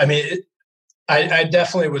 I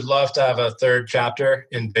definitely would love to have a third chapter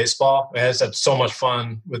in baseball. I just had so much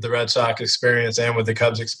fun with the Red Sox experience and with the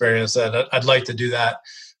Cubs experience that I'd like to do that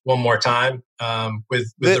one more time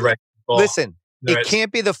with the right people. Listen, it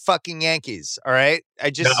can't be the fucking Yankees, all right?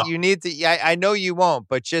 You need to, I know you won't,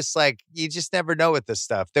 but just like, you just never know with this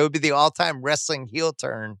stuff. That would be the all-time wrestling heel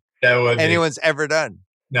turn that would anyone's ever done.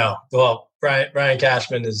 No. Well, Brian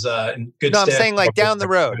Cashman is in good. No, I'm standing saying like down the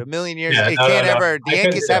road, a million years. Yeah, it no, can't no, no. ever. The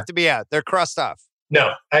Yankees have to be out. They're crossed off.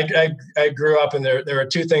 No, I grew up and there were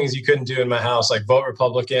two things you couldn't do in my house, like vote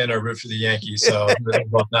Republican or root for the Yankees. So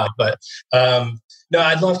both now. But no,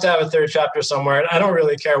 I'd love to have a third chapter somewhere. And I don't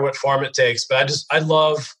really care what form it takes, but I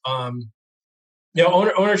love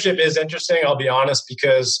ownership is interesting. I'll be honest,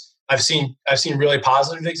 because I've seen really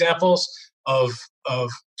positive examples of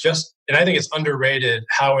just, and I think it's underrated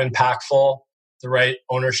how impactful the right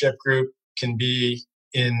ownership group can be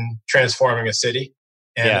in transforming a city.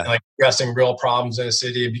 And like addressing real problems in a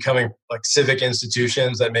city and becoming like civic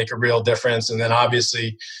institutions that make a real difference. And then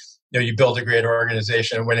obviously, you build a great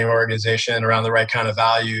organization, a winning organization around the right kind of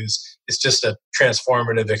values. It's just a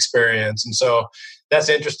transformative experience. And so that's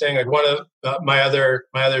interesting. Like one of my other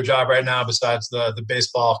job right now, besides the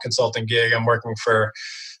baseball consulting gig, I'm working for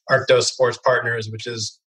Arctos Sports Partners, which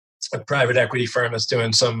is a private equity firm that's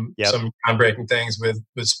doing some groundbreaking things with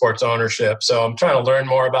sports ownership. So I'm trying to learn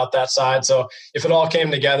more about that side. So if it all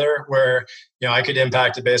came together where, I could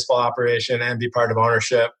impact a baseball operation and be part of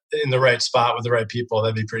ownership in the right spot with the right people,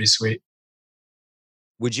 that'd be pretty sweet.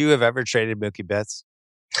 Would you have ever traded Mookie Betts?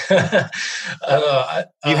 I don't know.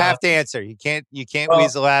 You have to answer. You can't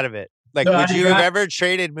weasel out of it. Like, no, would you have ever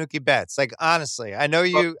traded Mookie Betts? Like, honestly, I know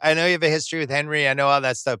you have a history with Henry. I know all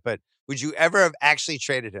that stuff, but would you ever have actually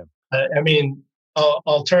traded him? I mean,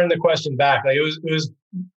 I'll turn the question back. Like it was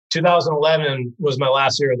 2011 was my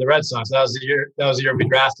last year with the Red Sox. That was the year we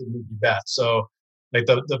drafted Mookie Betts. So like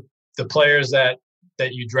the players that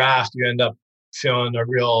you draft, you end up feeling a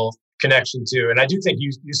real connection to. And I do think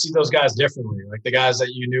you see those guys differently. Like the guys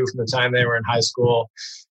that you knew from the time they were in high school,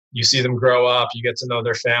 you see them grow up, you get to know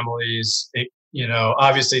their families.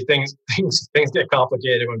 Obviously things get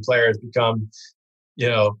complicated when players become,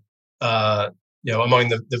 among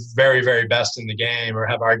the very, very best in the game, or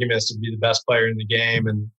have arguments to be the best player in the game,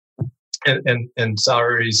 and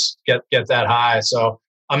salaries get that high. So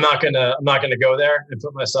I'm not gonna go there and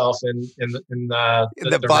put myself in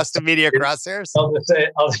the Boston media crosshairs.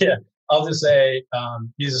 I'll just say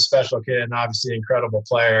he's a special kid and obviously an incredible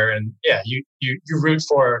player. And yeah, you root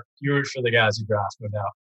for the guys you draft, no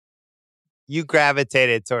doubt. You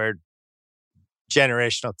gravitated toward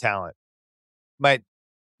generational talent, but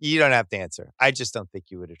you don't have to answer. I just don't think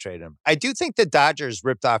you would have traded him. I do think the Dodgers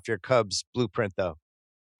ripped off your Cubs blueprint, though,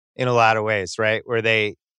 in a lot of ways, right? Where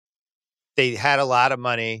they had a lot of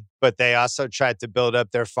money, but they also tried to build up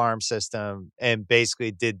their farm system and basically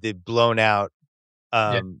did the blown out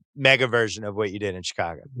mega version of what you did in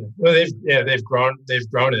Chicago. Well, they've grown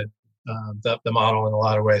it, the model in a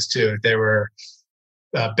lot of ways too. They were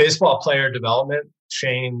baseball player development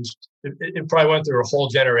changed. It probably went through a whole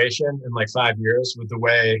generation in like 5 years with the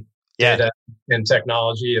way data and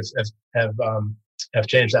technology have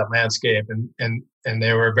changed that landscape, and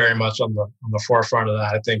they were very much on the forefront of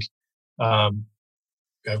that. I think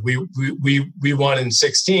we won in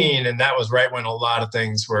 2016, and that was right when a lot of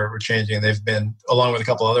things were changing. They've been, along with a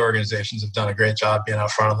couple other organizations, have done a great job being out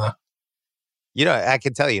front of that. I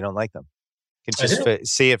can tell you don't like them. You can just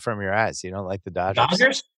see it from your eyes. You don't like the Dodgers.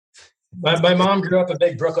 Dodgers? My mom grew up a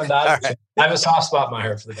big Brooklyn Dodgers. Right. I have a soft spot in my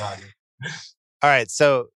heart for the Dodgers. All right.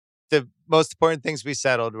 So the most important things we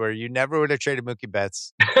settled were you never would have traded Mookie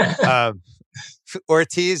Betts.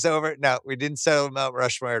 Ortiz over. No, we didn't settle Mount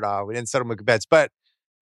Rushmore at all. We didn't settle Mookie Betts. But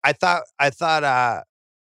I thought I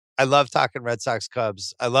love talking Red Sox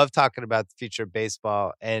Cubs. I love talking about the future of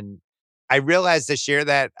baseball. And I realized this year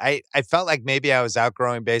that I felt like maybe I was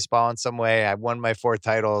outgrowing baseball in some way. I won my 4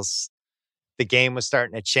 titles. The game was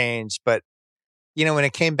starting to change. But, when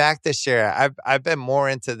it came back this year, I've been more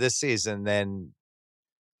into this season than,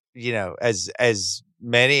 as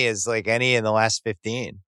many as like any in the last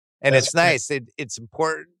 15. And it's nice. It's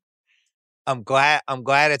important. I'm glad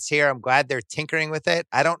it's here. I'm glad they're tinkering with it.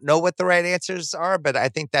 I don't know what the right answers are, but I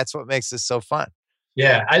think that's what makes this so fun.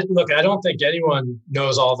 Yeah, I don't think anyone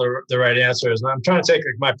knows all the right answers. And I'm trying to take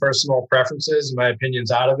my personal preferences and my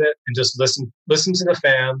opinions out of it and just listen to the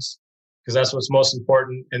fans, because that's what's most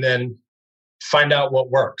important, and then find out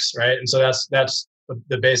what works, right? And so that's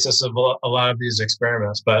the basis of a lot of these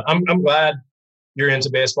experiments. But I'm glad you're into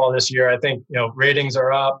baseball this year. I think, ratings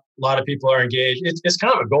are up. A lot of people are engaged. It's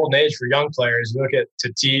kind of a golden age for young players. You look at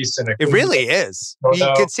Tatis and it really is.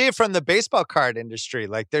 You can see it from the baseball card industry.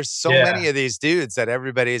 Like there's so many of these dudes that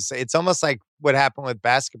it's almost like what happened with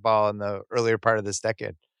basketball in the earlier part of this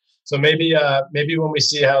decade. So maybe when we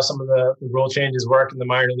see how some of the rule changes work in the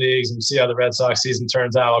minor leagues and see how the Red Sox season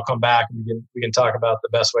turns out, I'll come back and we can talk about the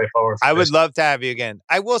best way forward. I would love to have you again.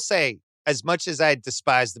 I will say, as much as I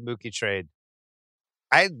despise the Mookie trade,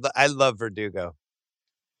 I love Verdugo.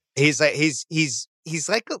 He's like,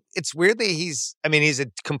 it's weirdly, he's a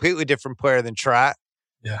completely different player than Trot,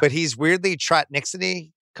 but he's weirdly Trot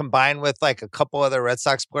Nixon-y combined with like a couple other Red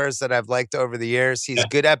Sox players that I've liked over the years. He's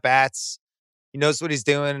good at bats. He knows what he's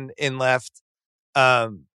doing in left.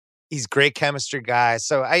 He's great chemistry guy.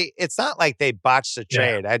 So it's not like they botched the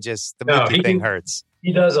trade. The Mookie thing hurts.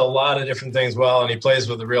 He does a lot of different things well, and he plays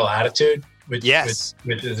with a real attitude, which is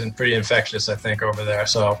pretty infectious, I think, over there.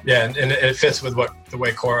 So, and it fits with the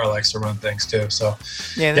way Cora likes to run things, too. So,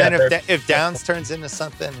 then if Downs turns into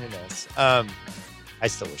something, who knows? I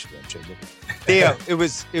still wish we had traded. Theo, it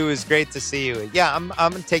was great to see you. Yeah, I'm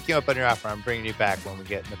going to take you up on your offer. I'm bringing you back when we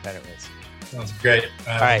get in the pennant race. Sounds great.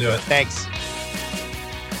 All right, do it. Thanks.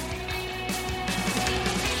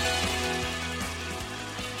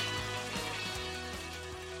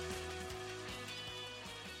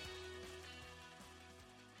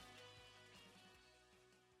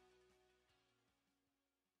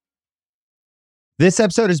 This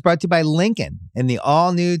episode is brought to you by Lincoln and the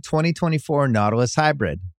all-new 2024 Nautilus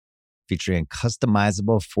Hybrid, featuring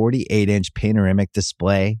customizable 48-inch panoramic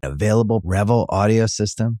display, available Revel audio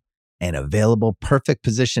system, and available perfect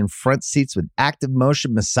position front seats with active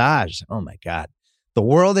motion massage. Oh my God. The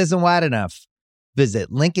world isn't wide enough.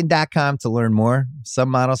 Visit Lincoln.com to learn more. Some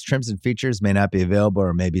models, trims, and features may not be available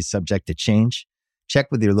or may be subject to change.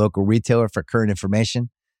 Check with your local retailer for current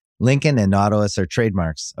information. Lincoln and Nautilus are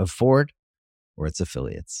trademarks of Ford or its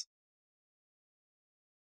affiliates.